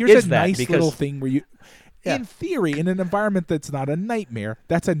 it hey, really here's is a that nice because, little thing where you, in theory, in an environment that's not a nightmare,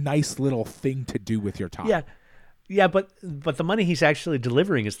 that's a nice little thing to do with your time. Yeah, but the money he's actually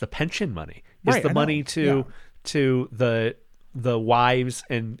delivering is the pension money. Is the money to the wives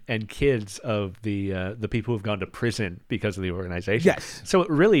and kids of the people who've gone to prison because of the organization. Yes. So it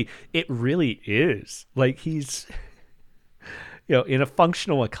really is like he's, in a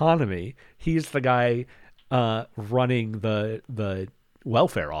functional economy, he's the guy running the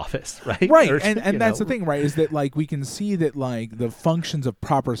welfare office, right? Right, and that's the thing, right? Is that, like, we can see that, like, the functions of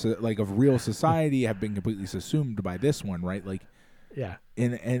of real society have been completely subsumed by this one, right? Like,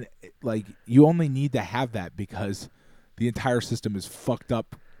 and like, you only need to have that because the entire system is fucked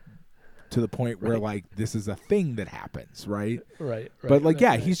up to the point where, like, this is a thing that happens, right? Right. But, like,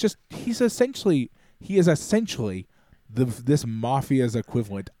 he is essentially this mafia's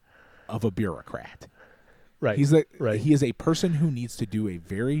equivalent of a bureaucrat. Right. He is a person who needs to do a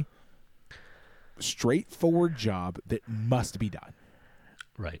very straightforward job that must be done.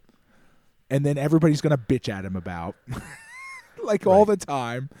 Right. And then everybody's going to bitch at him about all the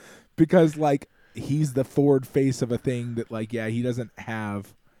time because, like, he's the forward face of a thing that, like, he doesn't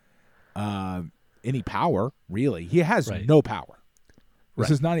have any power, really. He has no power. This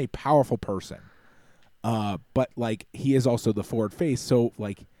is not a powerful person. But, like, he is also the forward face, so,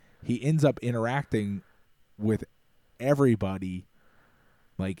 like, he ends up interacting with everybody,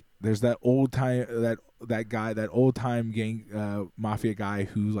 Like there's that old time gang mafia guy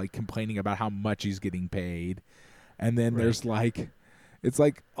who's like complaining about how much he's getting paid, and then there's like, it's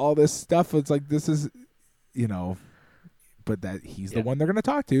like all this stuff. It's like this is, but that he's the one they're going to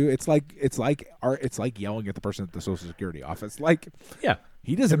talk to. It's like yelling at the person at the Social Security office. Like,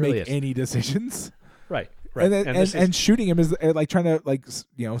 he doesn't make any decisions. Right. And shooting him is like trying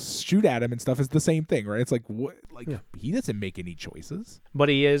to shoot at him and stuff is the same thing, right? It's like what, he doesn't make any choices. But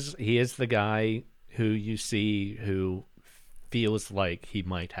he is the guy who you see who feels like he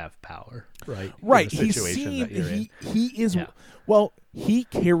might have power, right? Right. He is. Yeah. Well, he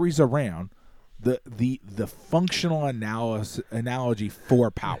carries around the functional analogy for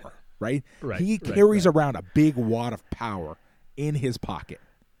power, right? He carries around a big wad of power in his pocket.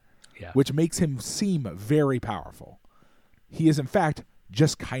 Yeah. Which makes him seem very powerful. He is, in fact,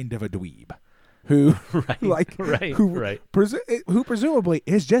 just kind of a dweeb who, who presumably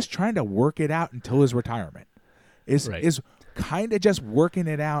is just trying to work it out until his retirement. Is kind of just working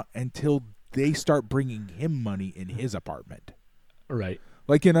it out until they start bringing him money in his apartment. Right.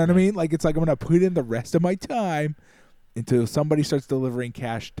 Like, you know what I mean? Like, it's like I'm going to put in the rest of my time until somebody starts delivering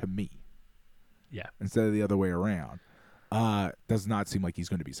cash to me. Yeah. Instead of the other way around. Does not seem like he's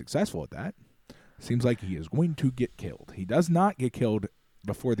going to be successful at that. Seems like he is going to get killed. He does not get killed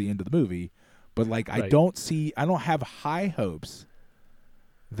before the end of the movie, but I don't have high hopes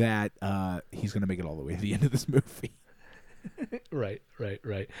that he's going to make it all the way to the end of this movie. Right.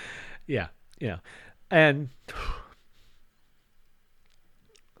 Yeah. And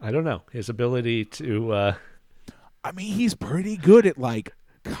I don't know, his ability to I mean, he's pretty good at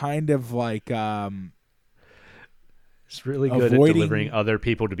It's really good at delivering other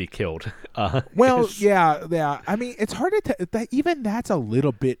people to be killed. Well, yeah. I mean, it's hard to tell. Even that's a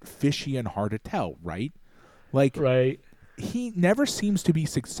little bit fishy and hard to tell, right? Like, he never seems to be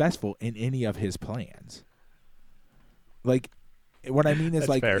successful in any of his plans. Like, what I mean is,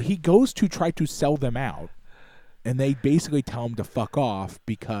 fair. He goes to try to sell them out, and they basically tell him to fuck off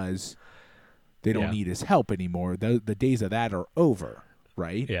because they don't need his help anymore. The days of that are over,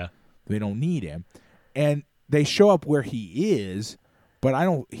 right? Yeah. They don't need him. And they show up where he is,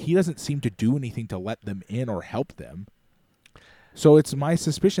 but he doesn't seem to do anything to let them in or help them. So it's my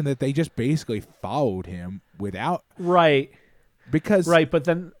suspicion that they just basically followed him without because but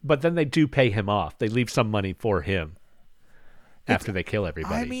then they do pay him off. They leave some money for him after they kill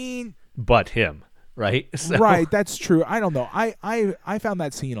everybody. I mean, but him, right? So. Right, that's true. I don't know. I found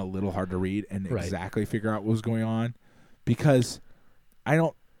that scene a little hard to read and exactly figure out what was going on because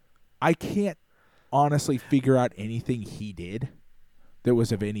I can't honestly figure out anything he did that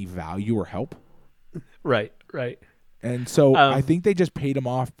was of any value or help. Right. And so I think they just paid him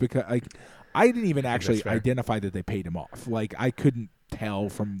off because I didn't even actually identify that they paid him off. Like, I couldn't tell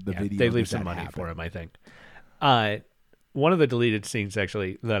from the video. They leave some money for him, I think. One of the deleted scenes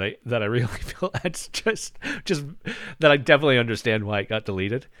actually that I really feel that's just that I definitely understand why it got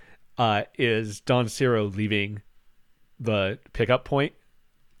deleted is Don Ciro leaving the pickup point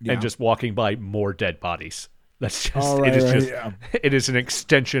and just walking by more dead bodies. That's just it is an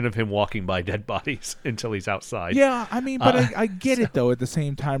extension of him walking by dead bodies until he's outside. Yeah, I mean, but I get it though at the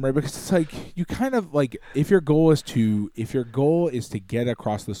same time, right? Because it's like you kind of like if your goal is to get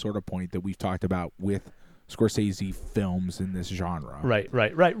across the sort of point that we've talked about with Scorsese films in this genre. Right.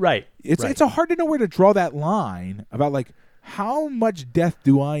 It's hard to know where to draw that line about like how much death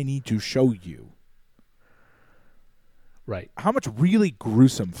do I need to show you? Right. How much really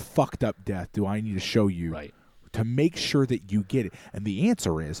gruesome, fucked up death do I need to show you to make sure that you get it? And the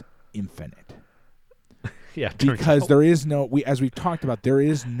answer is infinite. Because there is no as we've talked about, there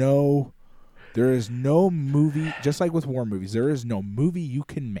is no movie, just like with war movies, there is no movie you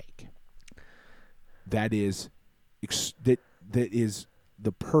can make that is that is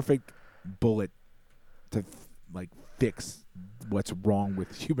the perfect bullet to like fix what's wrong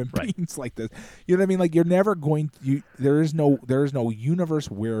with human beings like this. You know what I mean? Like you're never going there is no universe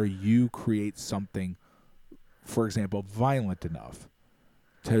where you create something, for example, violent enough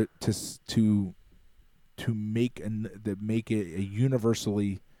to make it a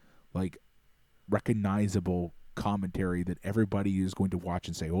universally like recognizable commentary that everybody is going to watch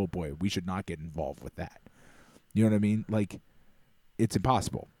and say, "Oh boy, we should not get involved with that." You know what I mean? Like it's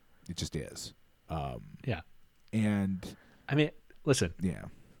impossible. It just is. And I mean, listen. Yeah.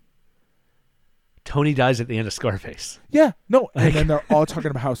 Tony dies at the end of Scarface. Yeah. No. And then they're all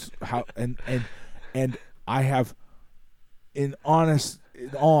talking about how and I have in all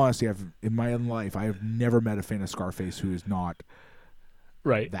honesty, in my own life, I have never met a fan of Scarface who is not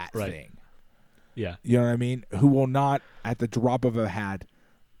that thing. Yeah. You know what I mean? Who will not, at the drop of a hat,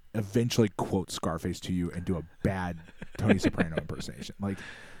 eventually quote Scarface to you and do a bad Tony Soprano impersonation. Like,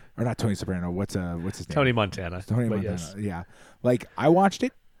 or not Tony Soprano. What's his name? Tony Montana. Tony Montana. Yes. Yeah. Like, I watched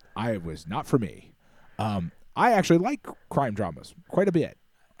it. It was not for me. I actually like crime dramas quite a bit.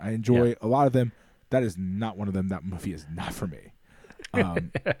 I enjoy a lot of them. That is not one of them. That movie is not for me.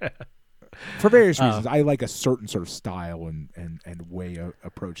 For various reasons. I like a certain sort of style and way of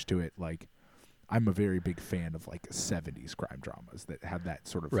approach to it. Like, I'm a very big fan of like 70s crime dramas that have that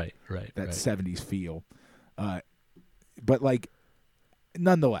sort of right. 70s feel. But like,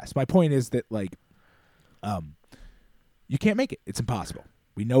 nonetheless, my point is that like, you can't make it. It's impossible.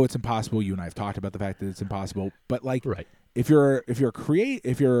 We know it's impossible. You and I have talked about the fact that it's impossible. But like, if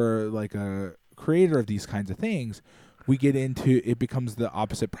you're like a creator of these kinds of things, we get into it becomes the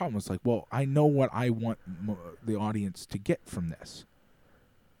opposite problem. It's like, well, I know what I want the audience to get from this.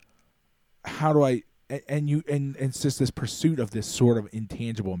 How do I? And it's just this pursuit of this sort of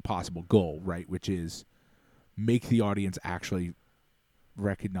intangible, impossible goal, right? Which is make the audience actually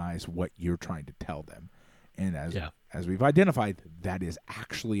recognize what you're trying to tell them. And as we've identified, that is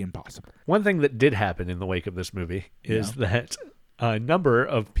actually impossible. One thing that did happen in the wake of this movie is that a number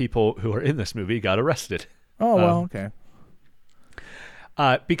of people who are in this movie got arrested. Oh, well, okay.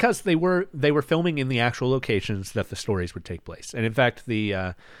 Because they were filming in the actual locations that the stories would take place. And in fact,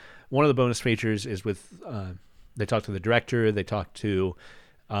 the one of the bonus features is with they talk to the director, they talk to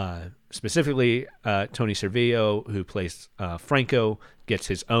specifically Tony Servillo, who plays Franco, gets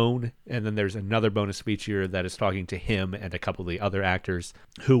his own, and then there's another bonus feature that is talking to him and a couple of the other actors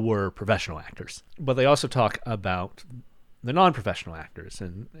who were professional actors. But they also talk about the non-professional actors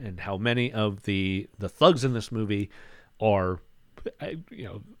and how many of the thugs in this movie are,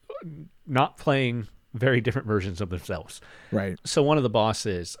 not playing very different versions of themselves. Right. So one of the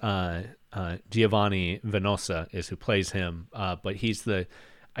bosses, Giovanni Venosa, is who plays him, but he's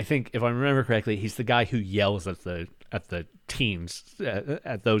I think if I remember correctly, he's the guy who yells at the teens,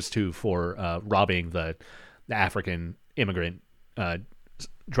 at those two for robbing the African immigrant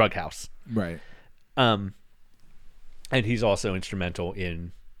drug house. Right. And he's also instrumental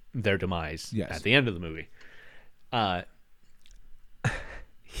in their demise at the end of the movie.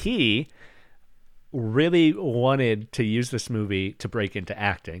 He really wanted to use this movie to break into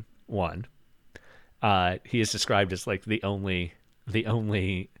acting. One, he is described as like the only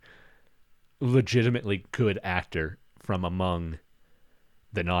legitimately good actor from among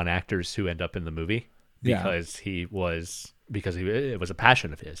the non-actors who end up in the movie because it was a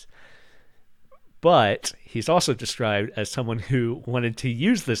passion of his. But he's also described as someone who wanted to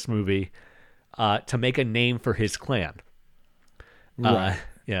use this movie to make a name for his clan. Right.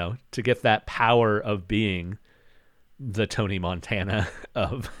 To get that power of being the Tony Montana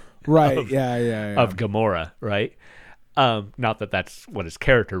of Gomorrah, right? Not that that's what his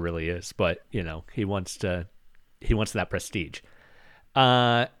character really is, but he wants that prestige.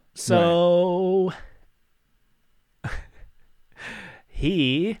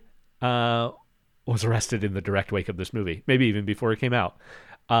 He was arrested in the direct wake of this movie, maybe even before it came out.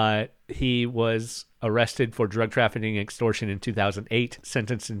 He was arrested for drug trafficking and extortion in 2008,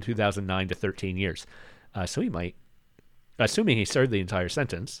 sentenced in 2009 to 13 years. So he might, assuming he served the entire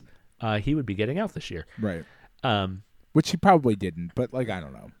sentence, he would be getting out this year. Right. Which he probably didn't, but I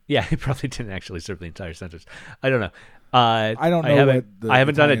don't know. Yeah, he probably didn't actually serve the entire sentence. I don't know. I don't know. I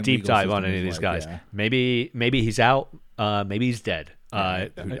haven't done a deep dive on any of these guys. Yeah. Maybe he's out. Maybe he's dead.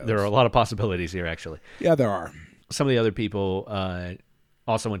 There are a lot of possibilities here, actually. Yeah, there are. Some of the other people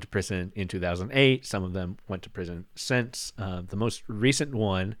also went to prison in 2008. Some of them went to prison since. The most recent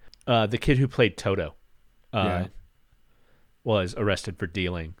one, the kid who played Toto, was arrested for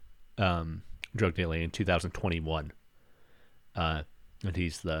drug dealing in 2021. And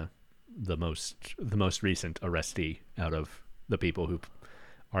he's the most recent arrestee out of the people who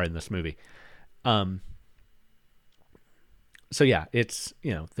are in this movie. So yeah, it's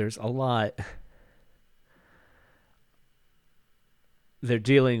there's a lot. They're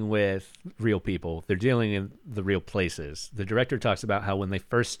dealing with real people. They're dealing in the real places. The director talks about how when they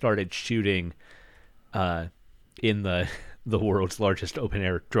first started shooting in the world's largest open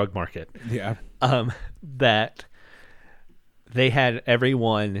air drug market, that they had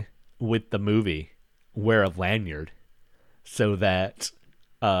everyone with the movie wear a lanyard so that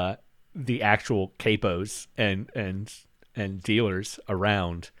the actual capos and dealers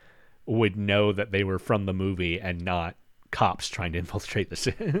around would know that they were from the movie and not cops trying to infiltrate the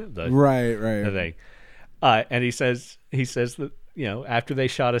thing. And he says that after they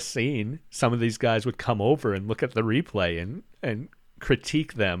shot a scene, some of these guys would come over and look at the replay and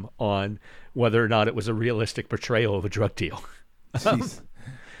critique them on whether or not it was a realistic portrayal of a drug deal.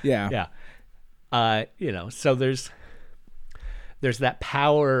 Yeah. So there's that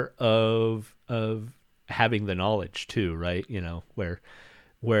power of having the knowledge too, right?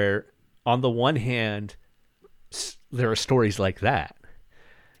 Where on the one hand there are stories like that,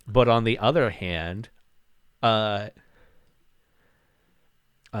 but on the other hand, Roberto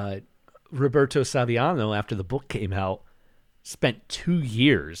Saviano, after the book came out, spent 2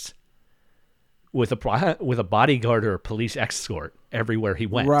 years with a bodyguard or a police escort everywhere he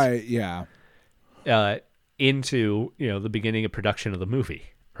went. Right. Yeah. Into the beginning of production of the movie.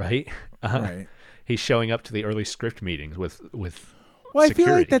 Right. Right. He's showing up to the early script meetings with. Well, security. I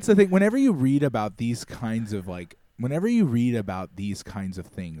feel like that's the thing. Whenever you read about these kinds of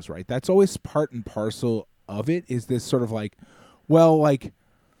things, right? That's always part and parcel of it. Is this sort of like, well, like,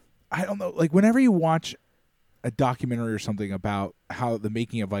 I don't know, like whenever you watch a documentary or something about how the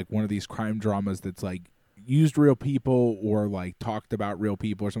making of like one of these crime dramas that's like used real people or like talked about real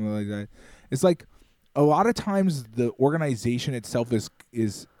people or something like that, it's like a lot of times the organization itself is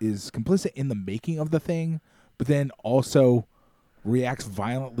complicit in the making of the thing, but then also reacts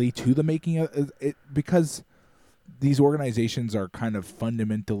violently to the making of it because these organizations are kind of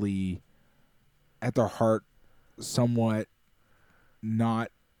fundamentally at their heart somewhat not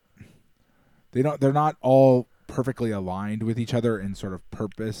they're not all perfectly aligned with each other in sort of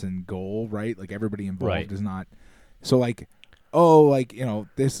purpose and goal, right? Like everybody involved is not. So like,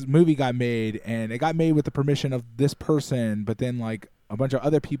 this movie got made and it got made with the permission of this person, but then like a bunch of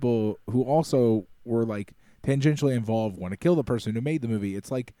other people who also were like tangentially involved want to kill the person who made the movie. It's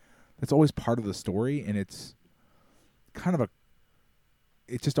like, that's always part of the story, and it's kind of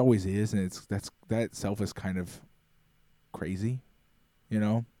it just always is, and that itself is kind of crazy,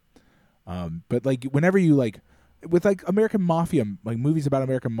 but like whenever you like with like American Mafia, like movies about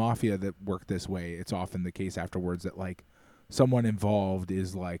American Mafia that work this way, it's often the case afterwards that like someone involved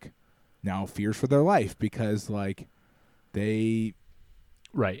is like now fears for their life because like they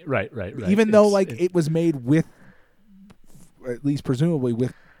right even though like it was made with at least presumably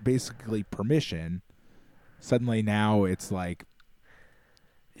with basically permission, suddenly now it's like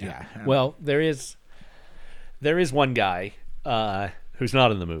well there is one guy who's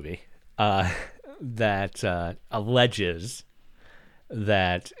not in the movie that alleges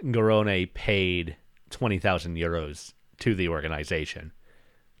that Garrone paid 20,000 euros to the organization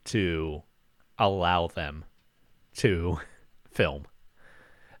to allow them to film.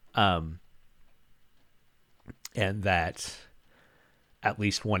 And that at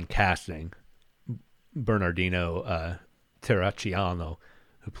least one casting, Bernardino Terracciano,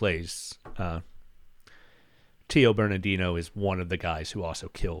 who plays Tio Bernardino, is one of the guys who also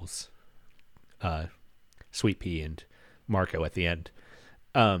kills Sweet Pea and Marco at the end.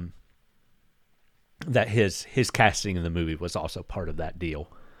 That his casting in the movie was also part of that deal,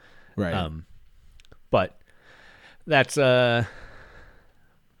 right? But that's an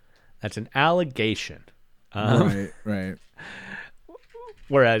allegation, right.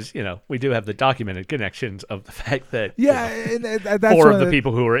 Whereas we do have the documented connections of the fact that that's 4 of the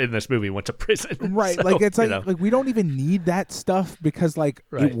people who were in this movie went to prison, right? So, like it's like we don't even need that stuff because like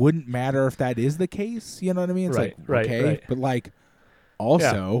it wouldn't matter if that is the case. You know what I mean? It's okay, but like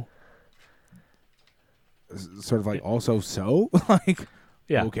also. Sort of like also so like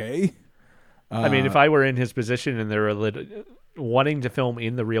okay. I mean, if I were in his position and they were wanting to film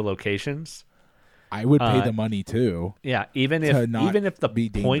in the real locations, I would pay the money too. Yeah, even if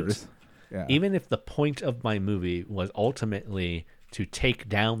the point of my movie was ultimately to take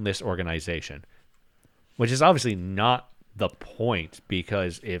down this organization, which is obviously not the point,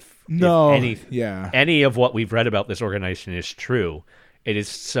 because if any of what we've read about this organization is true, it is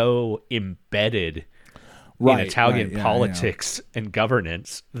so embedded in Italian politics and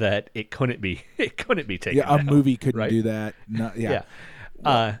governance that it couldn't be taken down. A movie couldn't do that. No,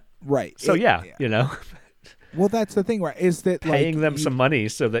 right. So well, that's the thing, right? Is that paying them some money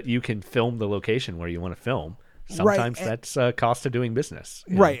so that you can film the location where you want to film? Sometimes that's a cost of doing business.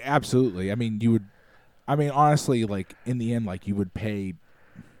 Right. Absolutely. I mean, honestly, like in the end, like you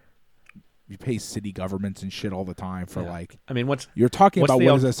pay city governments and shit all the time for like. I mean, you're talking about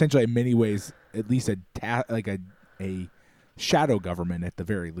what is essentially in many ways at least a shadow government at the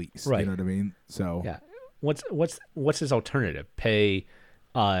very least. Right. You know what I mean? So what's his alternative? Pay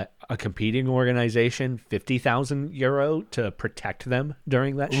a competing organization €50,000 to protect them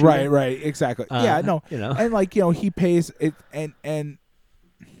during that shooting? Right, exactly. And like he pays it, and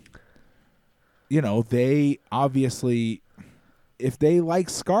they obviously, if they like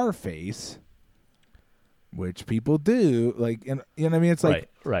Scarface, which people do, like, you know what I mean? It's like,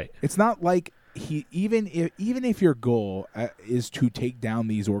 right. It's not like even if your goal is to take down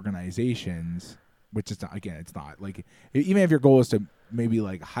these organizations, which is not, again, it's not like, even if your goal is to maybe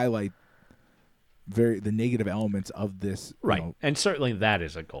like highlight the negative elements of this, right? And certainly that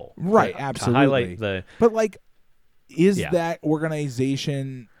is a goal, right? Absolutely. To highlight the, but like, is that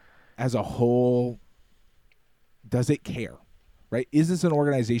organization as a whole, does it care? Right? Is this an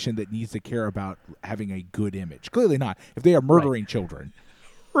organization that needs to care about having a good image? Clearly not. If they are murdering children,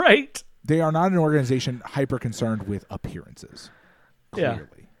 right? They are not an organization hyper concerned with appearances.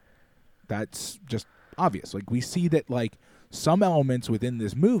 Clearly, that's just obvious. Like, we see that like some elements within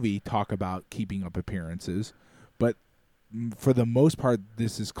this movie talk about keeping up appearances, but for the most part,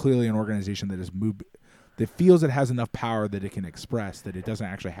 this is clearly an organization that is that feels it has enough power that it can express that it doesn't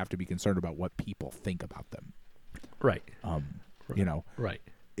actually have to be concerned about what people think about them. Right. You know, right?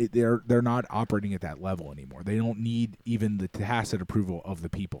 They're not operating at that level anymore. They don't need even the tacit approval of the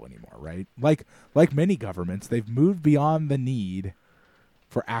people anymore, right? Like many governments, they've moved beyond the need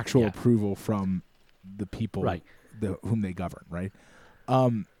for actual approval from the people, whom they govern, right?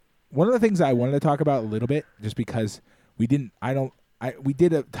 One of the things I wanted to talk about a little bit, just because we did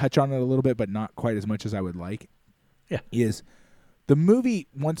touch on it a little bit, but not quite as much as I would like. Is the movie,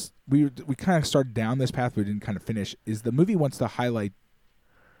 once we kind of started down this path, we didn't kind of finish, is the movie wants to highlight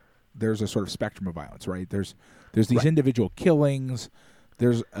there's a sort of spectrum of violence, right? There's these individual killings,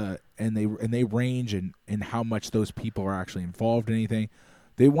 there's and they range in how much those people are actually involved in anything.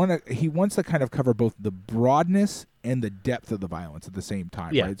 He wants to kind of cover both the broadness and the depth of the violence at the same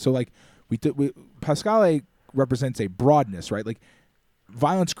time, right? So like Pasquale represents a broadness, right? Like,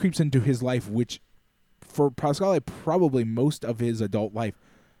 violence creeps into his life, which for Pasquale, probably most of his adult life,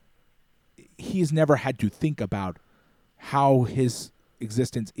 he's never had to think about how his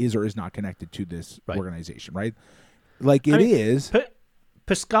existence is or is not connected to this organization, right? Like,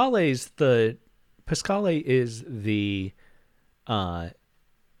 Pasquale is the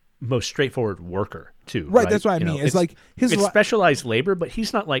most straightforward worker too, right? That's what I mean. It's like it's specialized labor, but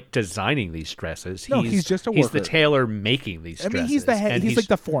he's not like designing these dresses. No, he's just a worker. He's the tailor making these dresses. I mean, he's the head. He's like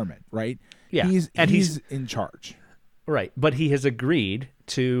the foreman, right? Yeah, he's in charge, right? But he has agreed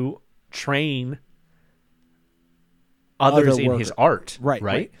to train others in his art,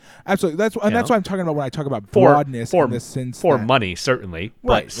 right? Absolutely. That's what I'm talking about when I talk about broadness in the sense for money, certainly,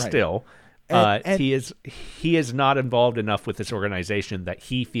 but still. And he is not involved enough with this organization that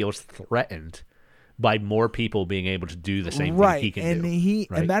he feels threatened by more people being able to do the same thing he can do.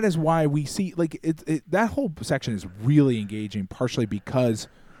 And that is why we see, like, that whole section is really engaging, partially because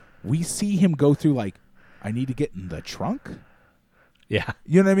we see him go through, like, I need to get in the trunk. Yeah.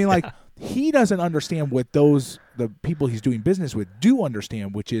 You know what I mean? Like, he doesn't understand what the people he's doing business with do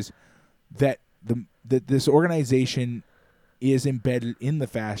understand, which is that that this organization is embedded in the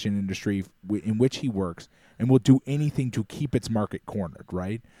fashion industry in which he works and will do anything to keep its market cornered,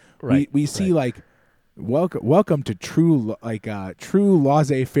 right? We see like welcome to true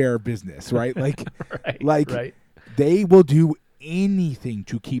laissez-faire business, right? Like they will do anything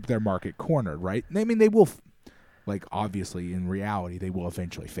to keep their market cornered, right? I mean, they will like, obviously in reality they will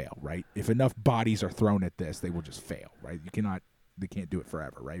eventually fail, right? If enough bodies are thrown at this, they will just fail, right? They can't do it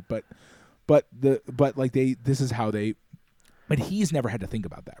forever, right? But this is how they. But he's never had to think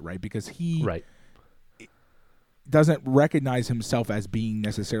about that, right? Because he doesn't recognize himself as being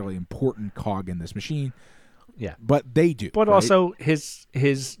necessarily important cog in this machine. Yeah, but they do. But also,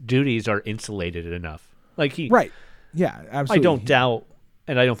 his duties are insulated enough. Like yeah, absolutely. I don't doubt,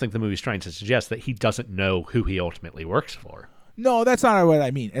 and I don't think the movie's trying to suggest that he doesn't know who he ultimately works for. No, that's not what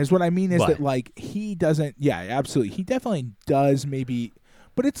I mean. What I mean is that, like, he doesn't. Yeah, absolutely. He definitely does. Maybe,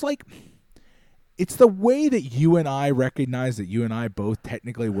 but it's like. It's the way that you and I recognize that you and I both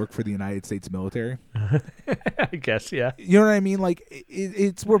technically work for the United States military. I guess, yeah. You know what I mean? Like,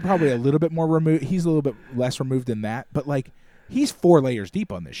 we're probably a little bit more removed. He's a little bit less removed than that. But, like, he's 4 layers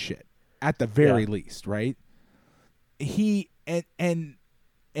deep on this shit, at the very least, right? He and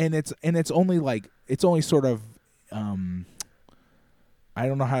it's only like it's only sort of I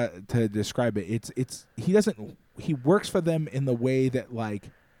don't know how to describe it. He works for them in the way that,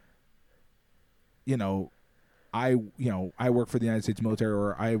 like, I work for the United States military,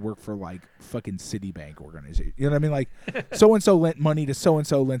 or I work for, like, fucking Citibank organization. You know what I mean? Like, so and so lent money to so and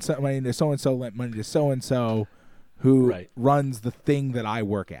so, lent money to so and so, lent money to so and so, who runs the thing that I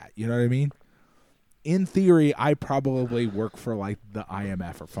work at. You know what I mean? In theory, I probably work for, like, the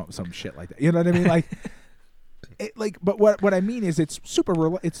IMF or some shit like that. You know what I mean? Like, but what I mean is it's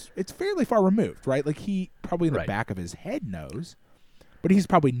fairly far removed, right? Like, he probably in the back of his head knows, but he's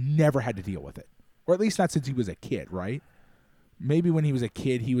probably never had to deal with it. Or at least not since he was a kid, right? maybe when he was a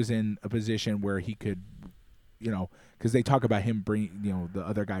kid, he was in a position where he could, because they talk about him the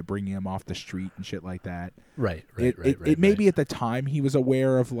other guy bringing him off the street and shit like that. Right. It maybe at the time he was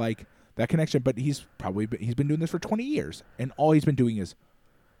aware of like that connection, but he's been doing this for 20 years, and all he's been doing is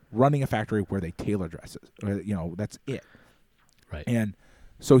running a factory where they tailor dresses. That's it. Right. And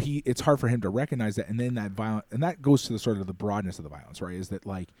so it's hard for him to recognize that, and then that goes to the sort of the broadness of the violence, right? Is that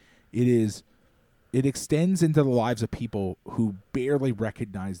like it extends into the lives of people who barely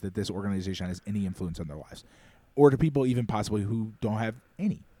recognize that this organization has any influence on their lives, or to people even possibly who don't have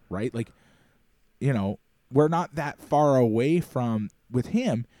any, right? Like, we're not that far away from, with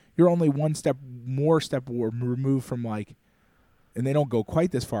him, you're only one step removed from like, and they don't go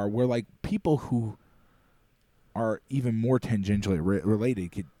quite this far, where like people who are even more tangentially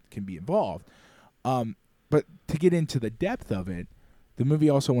related can be involved. But to get into the depth of it, the movie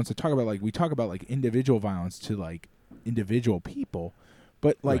also wants to talk about, like, we talk about like individual violence to like individual people,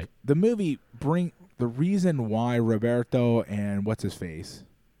 but like the movie the reason why Roberto and what's his face,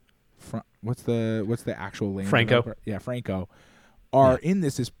 what's the actual name? Franco. Yeah, Franco are in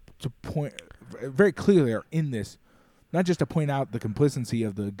this is to point very clearly are in this. Not just to point out the complicity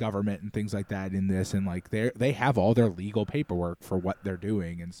of the government and things like that in this, and like they have all their legal paperwork for what they're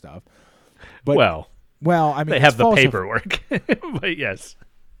doing and stuff. But well, I mean, they have the paperwork. But yes,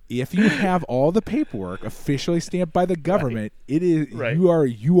 if you have all the paperwork officially stamped by the government, it is you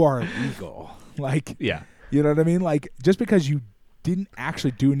are legal. Like, yeah, you know what I mean? Like, just because you didn't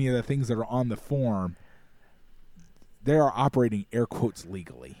actually do any of the things that are on the form, they are operating air quotes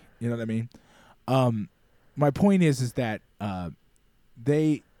legally. You know what I mean? My point is that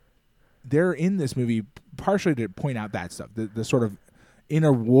they're in this movie partially to point out that stuff, the sort of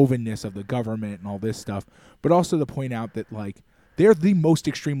interwovenness of the government and all this stuff, but also to point out that like they're the most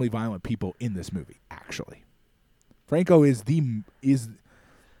extremely violent people in this movie. Actually, Franco is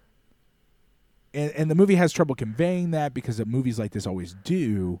and the movie has trouble conveying that because the movies like this always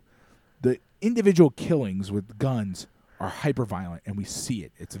do. The individual killings with guns are hyper violent, and we see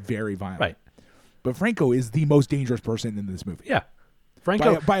it. It's very violent. Right. But Franco is the most dangerous person in this movie. Yeah.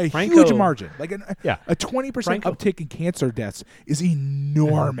 Franco by a huge margin. Like a 20% uptick in cancer deaths is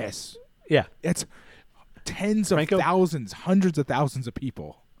enormous. Yeah. It's tens of thousands, hundreds of thousands of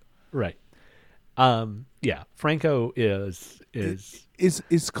people. Right. Franco is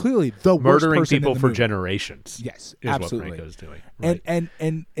clearly the worst murdering person people in the for movie. Generations. Yes, is absolutely. What Franco's doing. Right.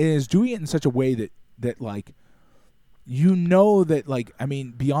 And is doing it in such a way that like, that like, I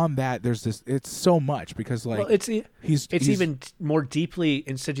mean, beyond that, there's this. It's so much because like it's he's even more deeply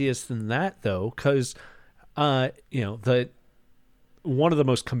insidious than that though, because the one of the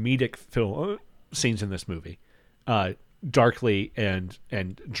most comedic film scenes in this movie, darkly and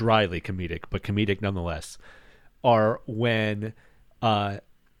dryly comedic, but comedic nonetheless, are when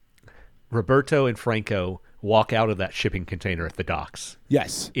Roberto and Franco walk out of that shipping container at the docks.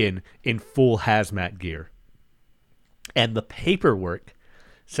 Yes, in full hazmat gear. And the paperwork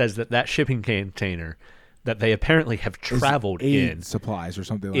says that shipping container that they apparently have traveled in supplies or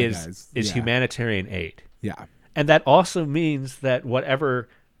something like that is humanitarian aid. Yeah. And that also means that whatever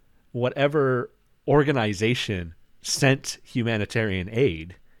organization sent humanitarian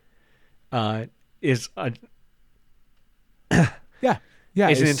aid is an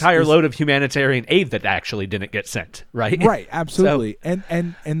entire load of humanitarian aid that actually didn't get sent, right? Right, absolutely. So,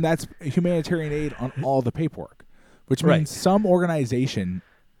 and that's humanitarian aid on all the paperwork. Which means some organization,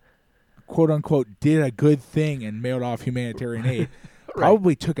 quote unquote, did a good thing and mailed off humanitarian aid,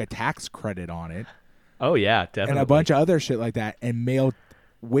 probably took a tax credit on it. Oh, yeah, definitely. And a bunch of other shit like that, and mailed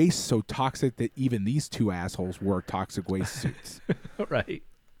waste so toxic that even these two assholes wore toxic waste suits. Right.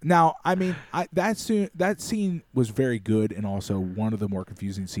 Now, I mean, that scene was very good, and also one of the more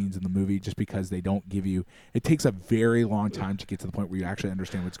confusing scenes in the movie, just because they don't give you. It takes a very long time to get to the point where you actually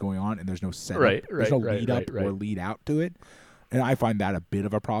understand what's going on, and there's no setup, there's no lead up or lead out to it, and I find that a bit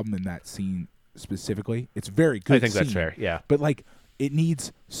of a problem in that scene specifically. It's very good. I think that's fair. Yeah, but like it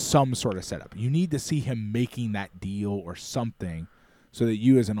needs some sort of setup. You need to see him making that deal or something, so that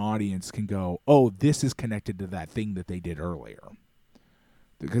you as an audience can go, "Oh, this is connected to that thing that they did earlier."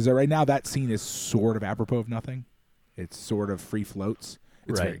 Because right now that scene is sort of apropos of nothing. It's sort of free floats.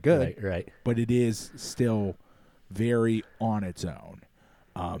 It's very good, right. But it is still very on its own.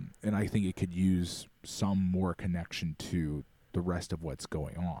 And I think it could use some more connection to the rest of what's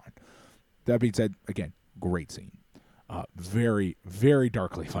going on. That being said, again, great scene. Very, very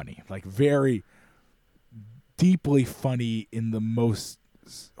darkly funny. Like very deeply funny in the most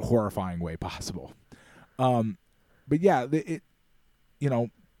horrifying way possible. But yeah,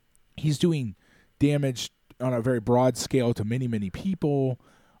 he's doing damage on a very broad scale to many, many people,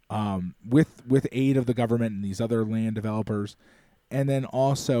 with aid of the government and these other land developers. And then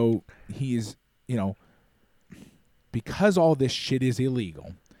also he's, because all this shit is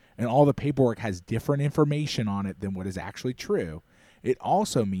illegal and all the paperwork has different information on it than what is actually true, it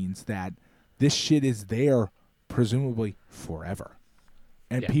also means that this shit is there presumably forever.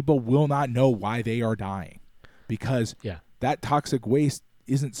 And people will not know why they are dying because that toxic waste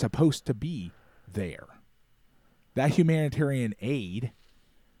isn't supposed to be there. That humanitarian aid,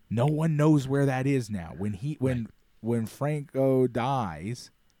 no one knows where that is now. When Franco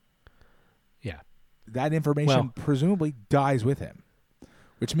dies, that information presumably dies with him,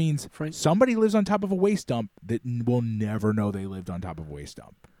 which means somebody lives on top of a waste dump that will never know they lived on top of a waste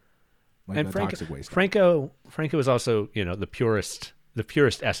dump. Like and the toxic waste Franco is also, the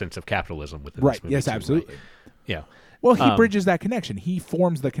purest essence of capitalism within right. this movie. Yes, too, absolutely. Right? Yeah. Well, he bridges that connection. He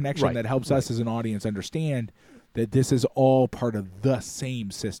forms the connection that helps right. us as an audience understand that this is all part of the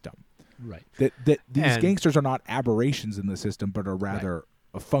same system. Right. That these gangsters are not aberrations in the system, but are rather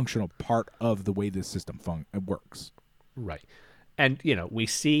a functional part of the way this system works. Right. And, we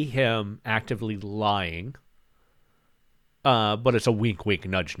see him actively lying, but it's a wink, wink,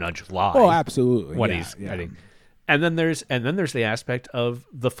 nudge, nudge lie. Oh, absolutely. What he's getting. And then there's the aspect of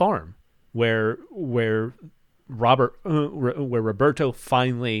the farm where Roberto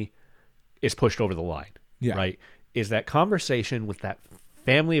finally is pushed over the line. Yeah. Right. Is that conversation with that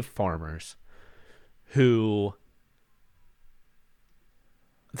family of farmers who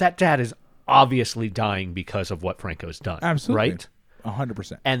that dad is obviously dying because of what Franco's done. Absolutely. Right?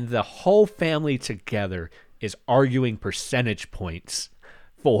 100%. And the whole family together is arguing percentage points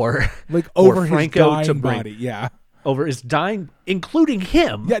for over Franco his to dying bring body. Yeah. over his dying, including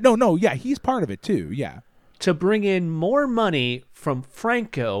him. Yeah. No. Yeah. He's part of it too. Yeah. To bring in more money from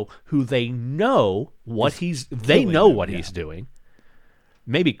Franco, who they know what he's doing.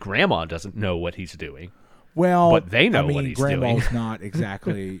 Maybe Grandma doesn't know what he's doing. Well, but they know what he's Grandma's doing. not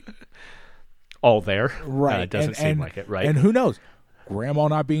exactly all there. Right. It doesn't seem like it, right? And who knows? Grandma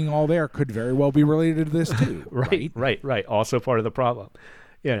not being all there could very well be related to this too. Right. Also part of the problem.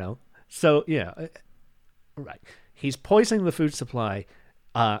 So right. He's poisoning the food supply,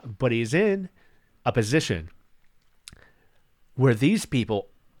 but he's in a position where these people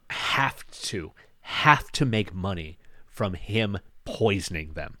have to make money from him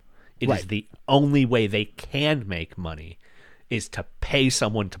poisoning them. It is the only way they can make money is to pay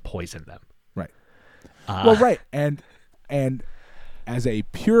someone to poison them. Right. Right. And as a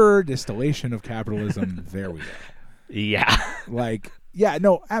pure distillation of capitalism, there we go. Yeah.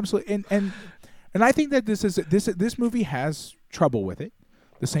 No, absolutely. And I think that this movie has trouble with it.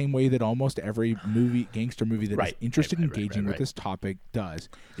 The same way that almost every gangster movie that is interested in engaging with this topic does.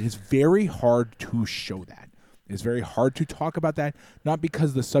 It is very hard to show that. It's very hard to talk about that, not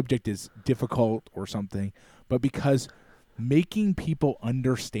because the subject is difficult or something, but because making people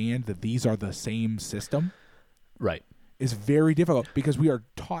understand that these are the same system is very difficult, because we are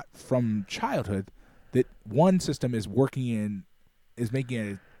taught from childhood that one system is making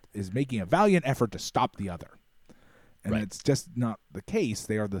a valiant effort to stop the other. And it's just not the case.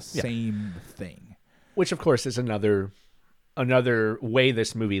 They are the same thing. Which, of course, is another way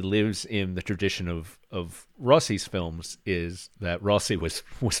this movie lives in the tradition of Rossi's films, is that Rossi was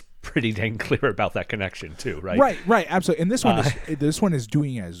pretty dang clear about that connection too, right? Right, absolutely. And this one is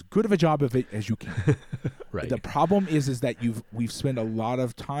doing as good of a job of it as you can. Right. The problem is that we've spent a lot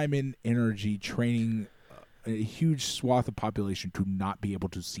of time and energy training a huge swath of population to not be able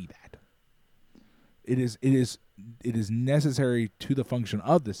to see that. It is necessary to the function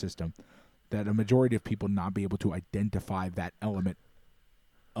of the system that a majority of people not be able to identify that element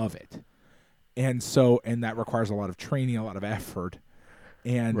of it. And that requires a lot of training, a lot of effort.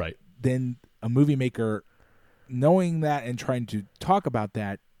 And then a movie maker, knowing that and trying to talk about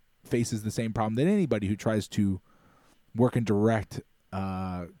that, faces the same problem that anybody who tries to work in direct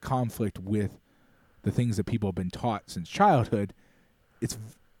conflict with the things that people have been taught since childhood. It's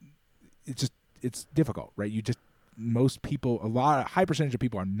difficult, right? A high percentage of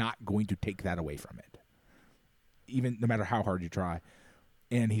people are not going to take that away from it, even no matter how hard you try.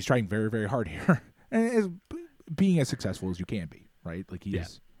 And he's trying very, very hard here, and is being as successful as you can be, right? Like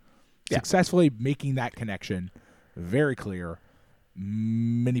he's successfully making that connection very clear.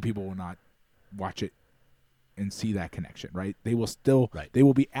 Many people will not watch it and see that connection, right? They will still, they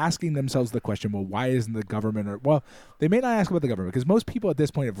will be asking themselves the question, well, why isn't the government, they may not ask about the government, because most people at this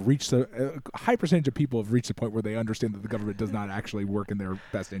point have reached a high percentage of people have reached the point where they understand that the government does not actually work in their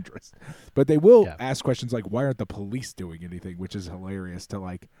best interest. But they will ask questions like, why aren't the police doing anything? Which is hilarious to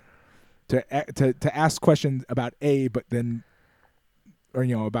to ask questions about A, but then, or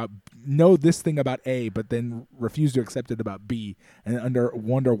about know this thing about A, but then refuse to accept it about B, and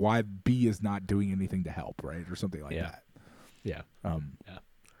wonder why B is not doing anything to help, right, or something like that. Yeah.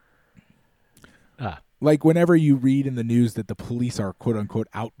 Like whenever you read in the news that the police are quote unquote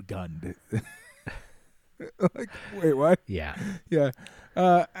outgunned. Like, wait, what? Yeah. Yeah.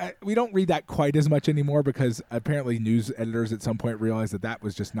 We don't read that quite as much anymore because apparently news editors at some point realized that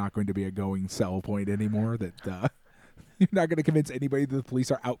was just not going to be a going sell point anymore. That you're not going to convince anybody that the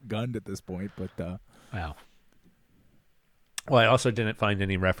police are outgunned at this point. But wow. Well, I also didn't find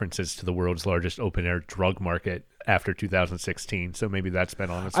any references to the world's largest open-air drug market after 2016, so maybe that's been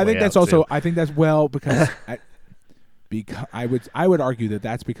on its way I think that's out also. too. I think that's because I would argue that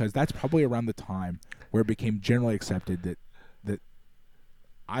that's because that's probably around the time where it became generally accepted that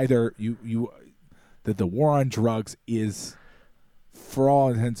either that the war on drugs is, for all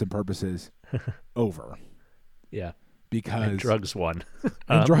intents and purposes, over. Yeah. Because and drugs won.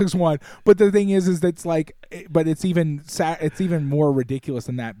 And drugs won. But the thing is that's like, but it's even more ridiculous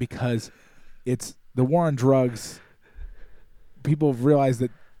than that because it's the war on drugs. People realize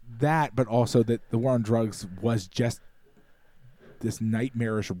that, but also that the war on drugs was just this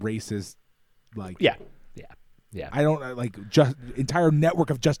nightmarish racist, like yeah. I don't like just entire network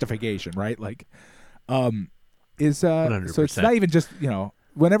of justification, right? Like, is 100%. So it's not even just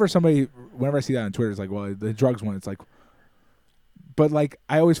whenever I see that on Twitter, it's like, well, the drugs one, it's like. But like,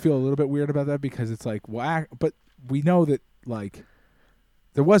 I always feel a little bit weird about that because it's like, well, but we know that like,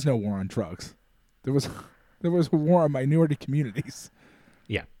 there was no war on drugs, there was a war on minority communities.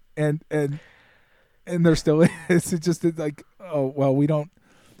 Yeah, and there still is. It's just like, oh well, we don't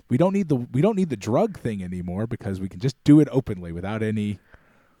need the drug thing anymore because we can just do it openly without any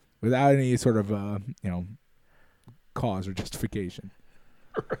sort of cause or justification.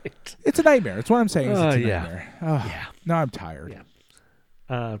 Right. It's a nightmare. It's what I'm saying. It's a nightmare. Yeah. No, I'm tired. Yeah.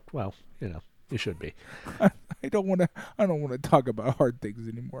 Well, you should be. I don't want to talk about hard things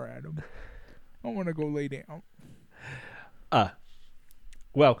anymore, Adam. I want to go lay down.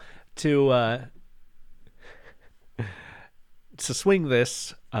 Well, to swing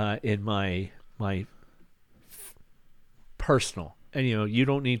this in my personal, and you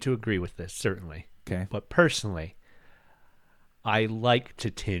don't need to agree with this certainly. Okay. But personally, I like to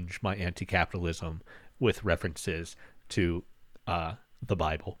tinge my anti-capitalism with references to the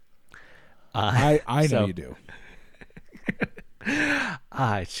Bible. I know you do.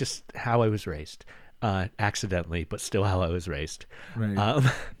 It's just how I was raised, accidentally, but still how I was raised. Right.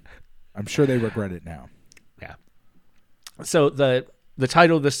 I'm sure they regret it now. Yeah. So the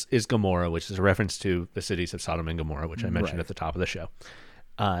title of this is Gomorrah, which is a reference to the cities of Sodom and Gomorrah, which I mentioned at the top of the show.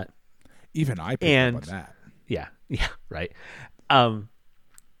 Even I picked up on that. Yeah, right.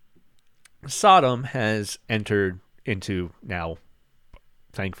 Sodom has entered into now,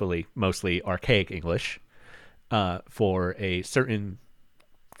 thankfully, mostly archaic English for a certain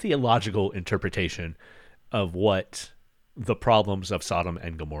theological interpretation of what the problems of Sodom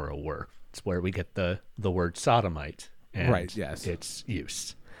and Gomorrah were. It's where we get the word sodomite and its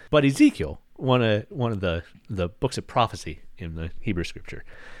use. But Ezekiel, one of the books of prophecy in the Hebrew Scripture,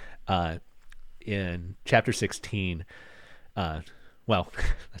 in chapter 16,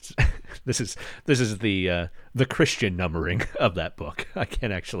 this is the Christian numbering of that book. I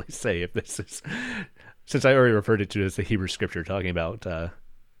can't actually say if this is, since I already referred to it as the Hebrew Scripture, talking about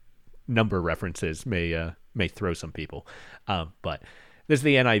number references may throw some people. But this is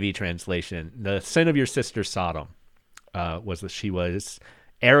the NIV translation. The sin of your sister Sodom was that she was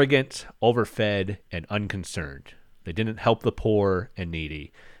arrogant, overfed, and unconcerned. They didn't help the poor and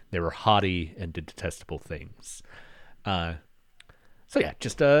needy. They were haughty and did detestable things. So yeah,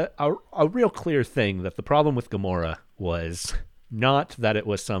 just a real clear thing that the problem with Gomorrah was not that it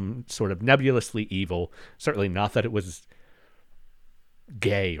was some sort of nebulously evil, certainly not that it was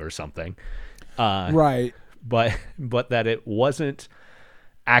gay or something. Right. But that it wasn't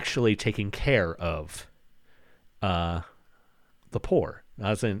actually taking care of the poor. It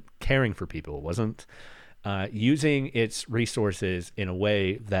wasn't caring for people. It wasn't using its resources in a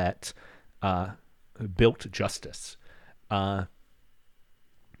way that built justice.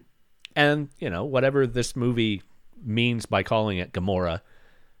 And, whatever this movie means by calling it Gomorrah,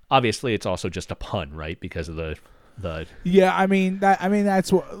 obviously it's also just a pun, right? Because of the that's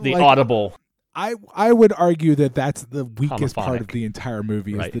what the audible. I would argue that that's the weakest part homophonic. of the entire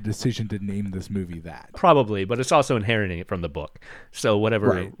movie is Right. the decision to name this movie that. Probably, but it's also inheriting it from the book. So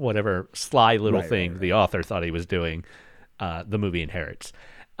whatever sly little thing the author thought he was doing, the movie inherits.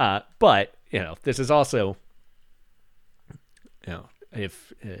 But this is also,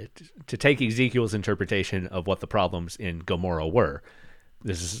 if to take Ezekiel's interpretation of what the problems in Gomorrah were,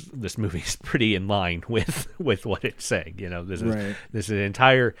 this movie is pretty in line with what it's saying. This is an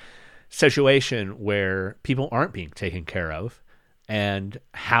entire situation where people aren't being taken care of, and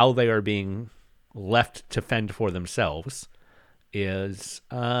how they are being left to fend for themselves is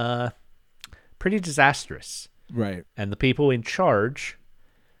pretty disastrous. Right. And the people in charge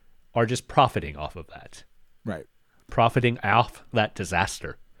are just profiting off of that. Right. Profiting off that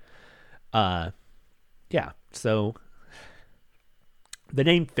disaster. So the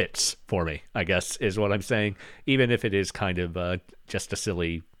name fits for me, I guess, is what I'm saying, even if it is kind of just a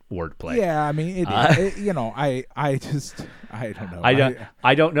silly wordplay. Yeah, I mean, I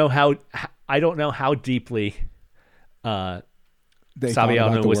don't know. I don't know how deeply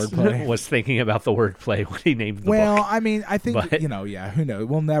Saviano was thinking about the wordplay when he named the book. Well, I mean, I think, who knows?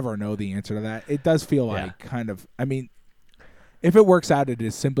 We'll never know the answer to that. It does feel like if it works out, it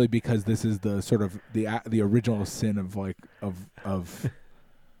is simply because this is the sort of the original sin of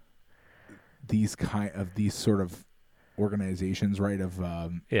these sort of organizations, right? Of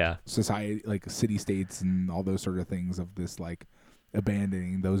society, like city states and all those sort of things, of this like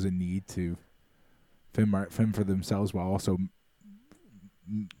abandoning those in need to fend for themselves while also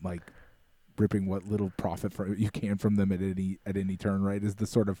like ripping what little profit you can from them at any turn, right? Is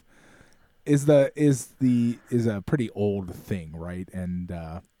a pretty old thing, right? And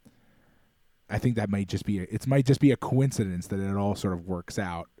I think that might just be a coincidence that it all sort of works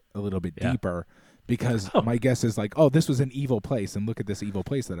out a little bit deeper, because my guess is like, oh, this was an evil place, and look at this evil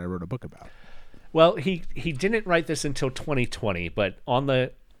place that I wrote a book about. Well, he didn't write this until 2020, but on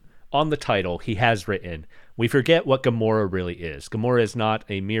the title he has written, "We forget what Gomorrah really is. Gomorrah is not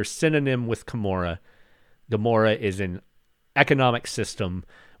a mere synonym with Cumorah. Gomorrah is an economic system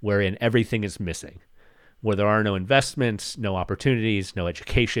wherein everything is missing, where there are no investments, no opportunities, no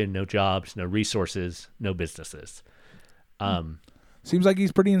education, no jobs, no resources, no businesses." Seems like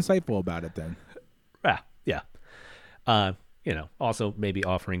he's pretty insightful about it then. Yeah. Also maybe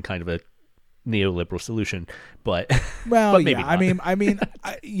offering kind of a neoliberal solution, but well, but maybe not.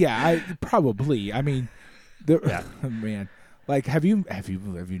 I probably. I mean, man, like, have you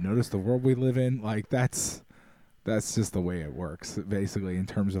noticed the world we live in? Like, that's just the way it works, basically, in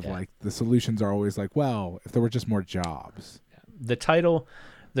terms of like the solutions are always like, well, if there were just more jobs. The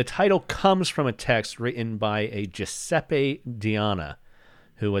title comes from a text written by a Giuseppe Diana,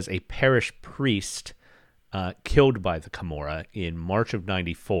 who was a parish priest killed by the Camorra in March of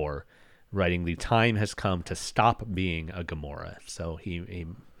 '94, writing, "The time has come to stop being a Gomorrah." So he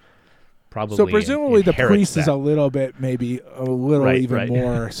probably presumably the priest that. is a little bit, maybe a little even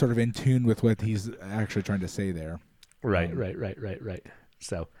more sort of in tune with what he's actually trying to say there. Right.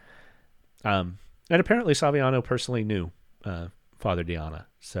 So, and apparently Saviano personally knew Father Diana,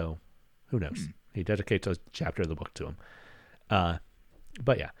 so who knows? He dedicates a chapter of the book to him.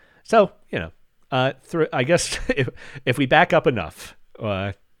 But yeah, so I guess if we back up enough,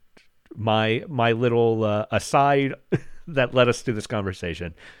 my little aside that led us to this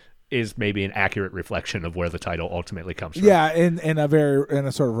conversation is maybe an accurate reflection of where the title ultimately comes from. Yeah, in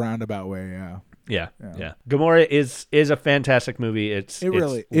a sort of roundabout way. Yeah. Gomorrah is a fantastic movie. It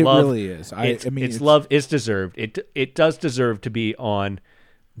really is. Its love is deserved. It does deserve to be on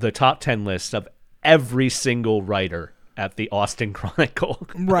the top 10 list of every single writer at the Austin Chronicle.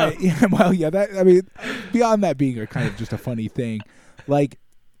 Right. Yeah. Well, yeah. Beyond that being a kind of just a funny thing, like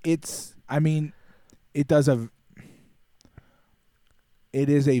it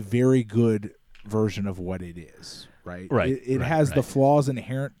is a very good version of what it is. Right. It has the flaws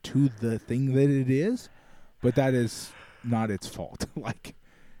inherent to the thing that it is, but that is not its fault. Like,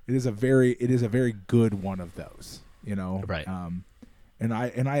 it is a very good one of those. Right. And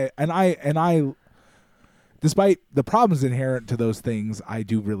I, despite the problems inherent to those things, I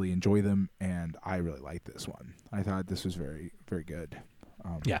do really enjoy them, and I really like this one. I thought this was very, very good.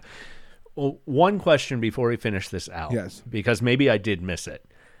 Yeah. Well, one question before we finish this out. Yes. Because maybe I did miss it.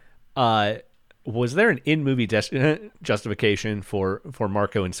 Was there an in-movie justification for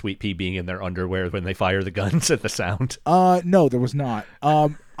Marco and Sweet Pea being in their underwear when they fire the guns at the sound? No, there was not.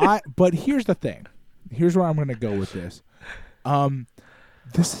 But here's the thing. Here's where I'm going to go with this.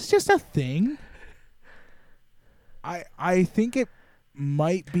 This is just a thing. I think it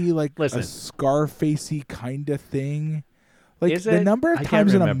might be like a Scarfacey kind of thing. Like, the number of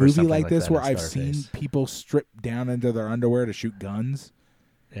times in a movie like this where I've seen people strip down into their underwear to shoot guns,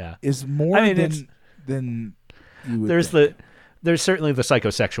 is more than you would think. There's certainly the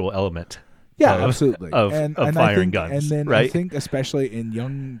psychosexual element. Yeah, absolutely. Of firing guns. And then right? I think especially in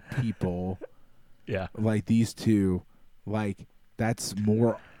young people, like these two, like that's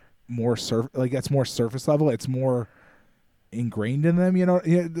more that's more surface level. It's more ingrained in them.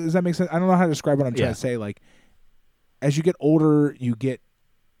 Does that make sense? I don't know how to describe what I'm trying to say. Like, as you get older,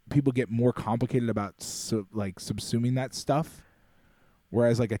 people get more complicated about subsuming that stuff.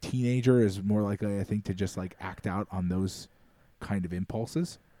 Whereas like a teenager is more likely, I think, to just like act out on those kind of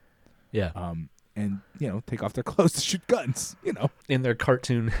impulses. Yeah. And take off their clothes to shoot guns. In their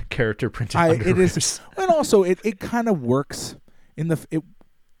cartoon character printed underwears. It is, and also it kind of works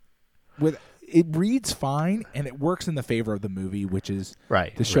it reads fine and it works in the favor of the movie, which is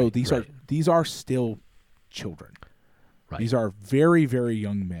to show these are still children. Right. These are very, very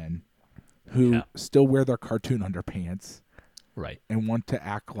young men who still wear their cartoon underpants, right, and want to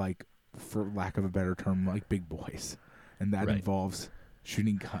act like, for lack of a better term, like big boys, and that involves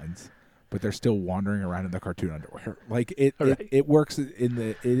shooting guns. But they're still wandering around in the cartoon underwear. Like it works in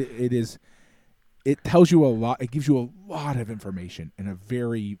the it tells you a lot. It gives you a lot of information in a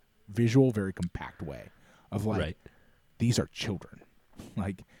very visual, very compact way of like these are children.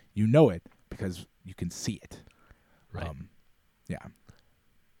 Like it because you can see it. Right. Yeah.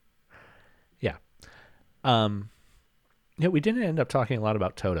 We didn't end up talking a lot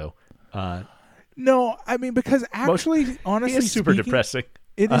about Toto. No, I mean because actually, honestly, he is super depressing.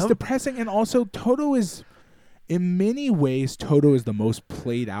 It is depressing, and also Toto is, in many ways, the most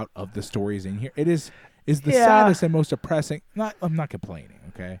played out of the stories in here. It is the saddest and most depressing. I'm not complaining,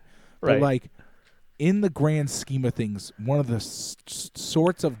 okay? But like, in the grand scheme of things, one of the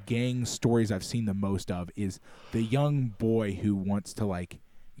sorts of gang stories I've seen the most of is the young boy who wants to like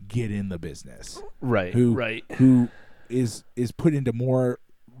get in the business, who is put into more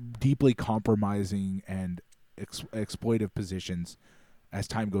deeply compromising and exploitive positions as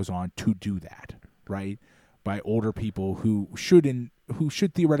time goes on to do that, right? By older people who should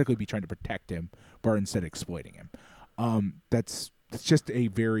theoretically be trying to protect him, but are instead exploiting him. That's just a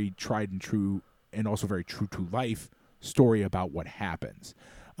very tried and true, and also very true to life story about what happens.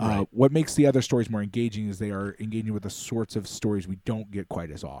 What makes the other stories more engaging is they are engaging with the sorts of stories we don't get quite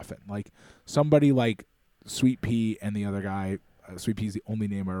as often. Like somebody like Sweet Pea and the other guy, Sweet Pea is the only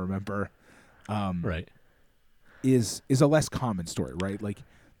name I remember. Is a less common story, right? Like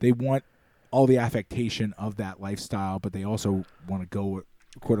they want all the affectation of that lifestyle, but they also want to go,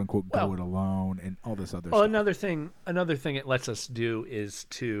 quote unquote, go it alone and all this other stuff. Another thing it lets us do is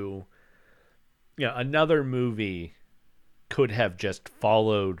to, another movie could have just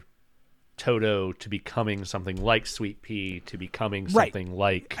followed Toto to becoming something like Sweet Pea, to becoming something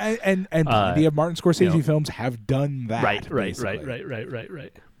like and plenty of Martin Scorsese films have done that. Right.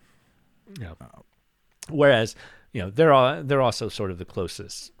 Yeah. Whereas, they're also sort of the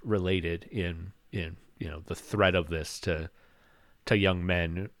closest related in the threat of this to young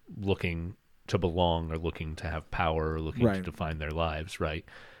men looking to belong or looking to have power or looking to define their lives, right?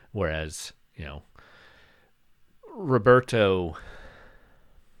 Whereas, Roberto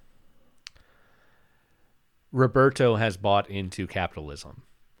has bought into capitalism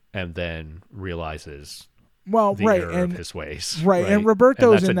and then realizes the error of his ways. Right, and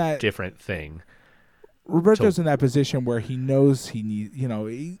Roberto's and in that different thing. Roberto's in that position where he knows he needs,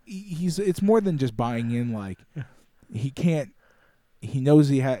 he's it's more than just buying in. Like he knows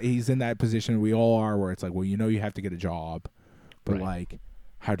he's in that position we all are, where it's like, well, you have to get a job, but like,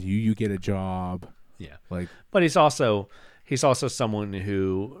 how do you get a job? Yeah, like, but he's also someone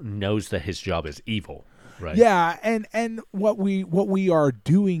who knows that his job is evil. Right. Yeah, and what we are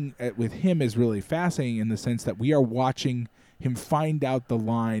doing with him is really fascinating in the sense that we are watching him find out the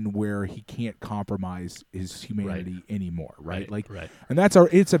line where he can't compromise his humanity anymore, right? And that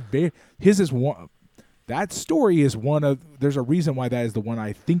story is one of, there's a reason why that is the one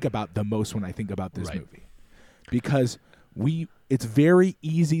I think about the most when I think about this movie. Because it's very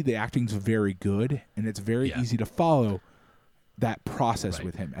easy, the acting's very good, and it's very easy to follow that process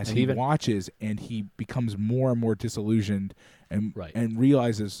with him as he watches and he becomes more and more disillusioned and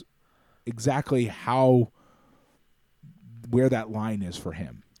realizes exactly where that line is for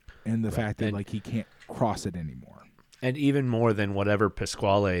him, and the fact that he can't cross it anymore. And even more than whatever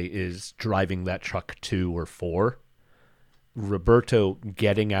Pasquale is driving that truck to or for, Roberto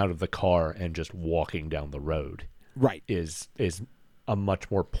getting out of the car and just walking down the road is a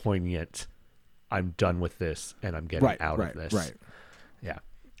much more poignant, I'm done with this and I'm getting out of this. Right. Yeah.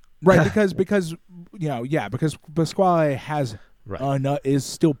 Right, because Pasquale is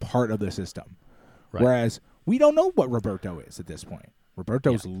still part of the system. Right. Whereas we don't know what Roberto is at this point.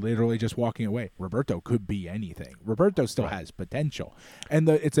 Roberto's literally just walking away. Roberto could be anything. Roberto still has potential. And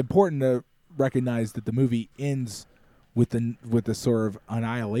it's important to recognize that the movie ends with the sort of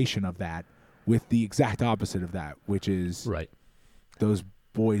annihilation of that, with the exact opposite of that, which is those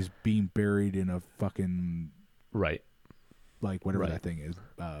boys being buried in a fucking Right. like whatever Right. that thing is.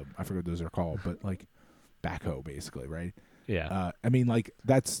 I forget what those are called, but like backhoe, basically, right? Yeah. I mean, like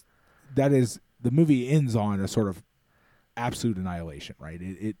that is the movie ends on a sort of absolute annihilation, right?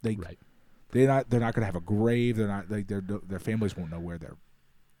 Right. they're not going to have a grave. They're not like their families won't know where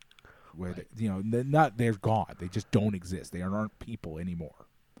Right. they're gone. They just don't exist. They aren't people anymore.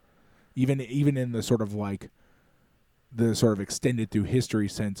 Even in the sort of like the sort of extended through history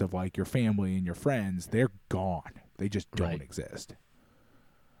sense of like your family and your friends, they're gone. They just don't Right. exist.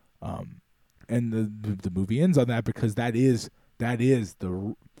 And the movie ends on that because that is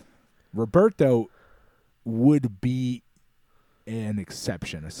the Roberto would be an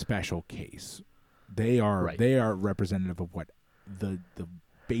exception, a special case. They are Right. representative of what the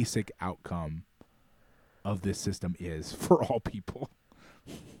basic outcome of this system is for all people,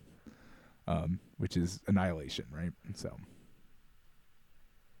 which is annihilation, right? So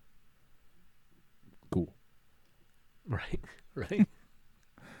cool. Right. Right.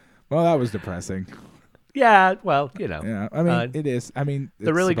 Well, that was depressing. Yeah. Well, Yeah, I mean, it is. I mean, the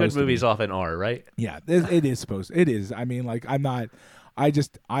it's really good supposed to be. movies often are, right? Yeah, it is supposed. It is. I mean, like I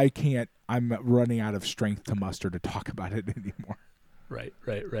can't. I'm running out of strength to muster to talk about it anymore. Right.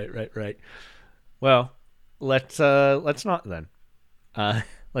 Well, let's not then.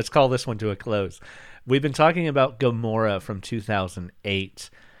 Let's call this one to a close. We've been talking about Gomorrah from 2008,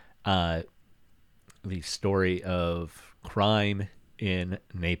 the story of crime in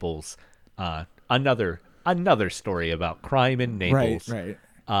Naples. Another story about crime in Naples. Right.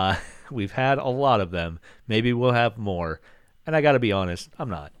 We've had a lot of them. Maybe we'll have more. And I got to be honest, I'm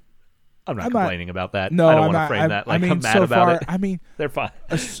not complaining about that. No, I don't I'm want to not. frame that like I mean, I'm mad so about far, it. I mean, They're fine.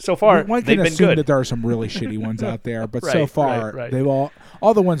 So far, one they've can been assume good. that there are some really shitty ones out there, but so Right, far right. they've all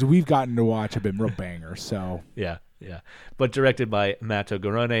the ones we've gotten to watch have been real bangers. So Yeah. But directed by Matteo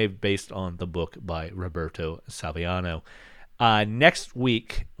Garrone, based on the book by Roberto Saviano. Next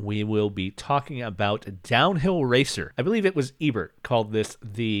week, we will be talking about Downhill Racer. I believe it was Ebert called this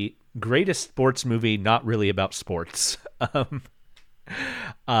the greatest sports movie not really about sports.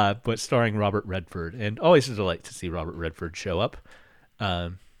 But starring Robert Redford. And always a delight to see Robert Redford show up. I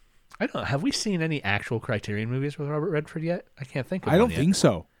don't know. Have we seen any actual Criterion movies with Robert Redford yet? I can't think of I one don't yet. think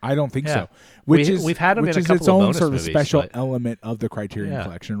so. Yeah. We've had him in a is couple its of own bonus sort of movies, special but- element of the Criterion Yeah.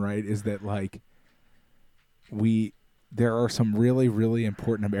 Collection, right? Is that like there are some really, really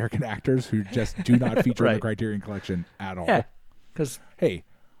important American actors who just do not feature in the Right. Criterion Collection at all. Yeah. Because Hey, I love you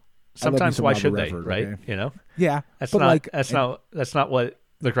sometimes some why Robert should Redford, they, right? okay? You know? Yeah, That's but not like that's not what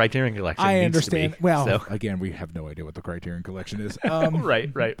the Criterion Collection I needs understand. to be. Well, So- again, we have no idea what the Criterion Collection is.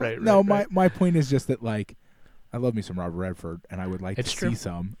 Right. No, right. my point is just that like I love me some Robert Redford, and I would like It's to true. see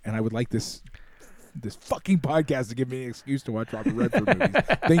some, and I would like this fucking podcast to give me an excuse to watch Robert Redford movies.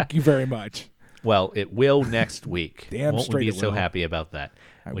 Thank you very much. Well, it will next week. Damn Won't straight be it so will. happy about that.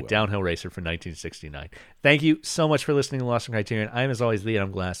 I With will. Downhill Racer from 1969. Thank you so much for listening to Lost in Criterion. I am, as always, Lee Adam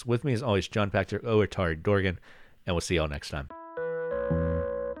Glass. With me, as always, John Pachter, Atari Dorgan, and we'll see you all next time.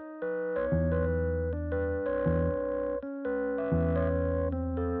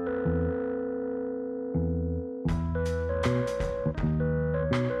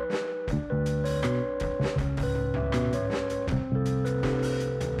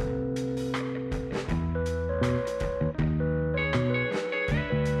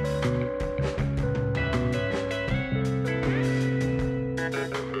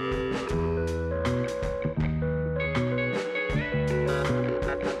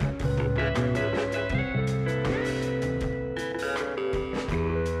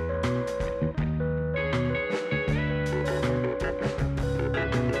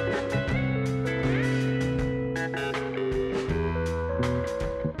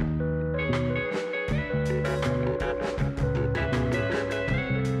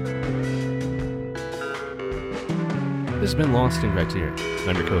 This has been Lost in Criterion.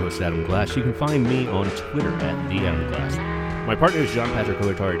 I'm your co-host, Adam Glass. You can find me on Twitter at @TheAdamGlass. My partner is John Patrick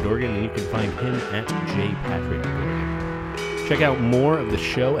Atari Dorgan, and you can find him at JPatrickDorgan. Check out more of the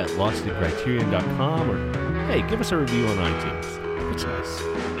show at lostincriterion.com, or, hey, give us a review on iTunes. It's nice.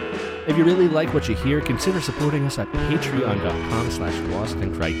 If you really like what you hear, consider supporting us at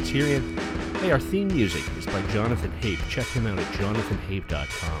patreon.com/lostincriterion. Hey, our theme music is by Jonathan Hape. Check him out at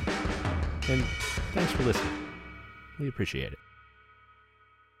jonathanhape.com. And thanks for listening. We appreciate it.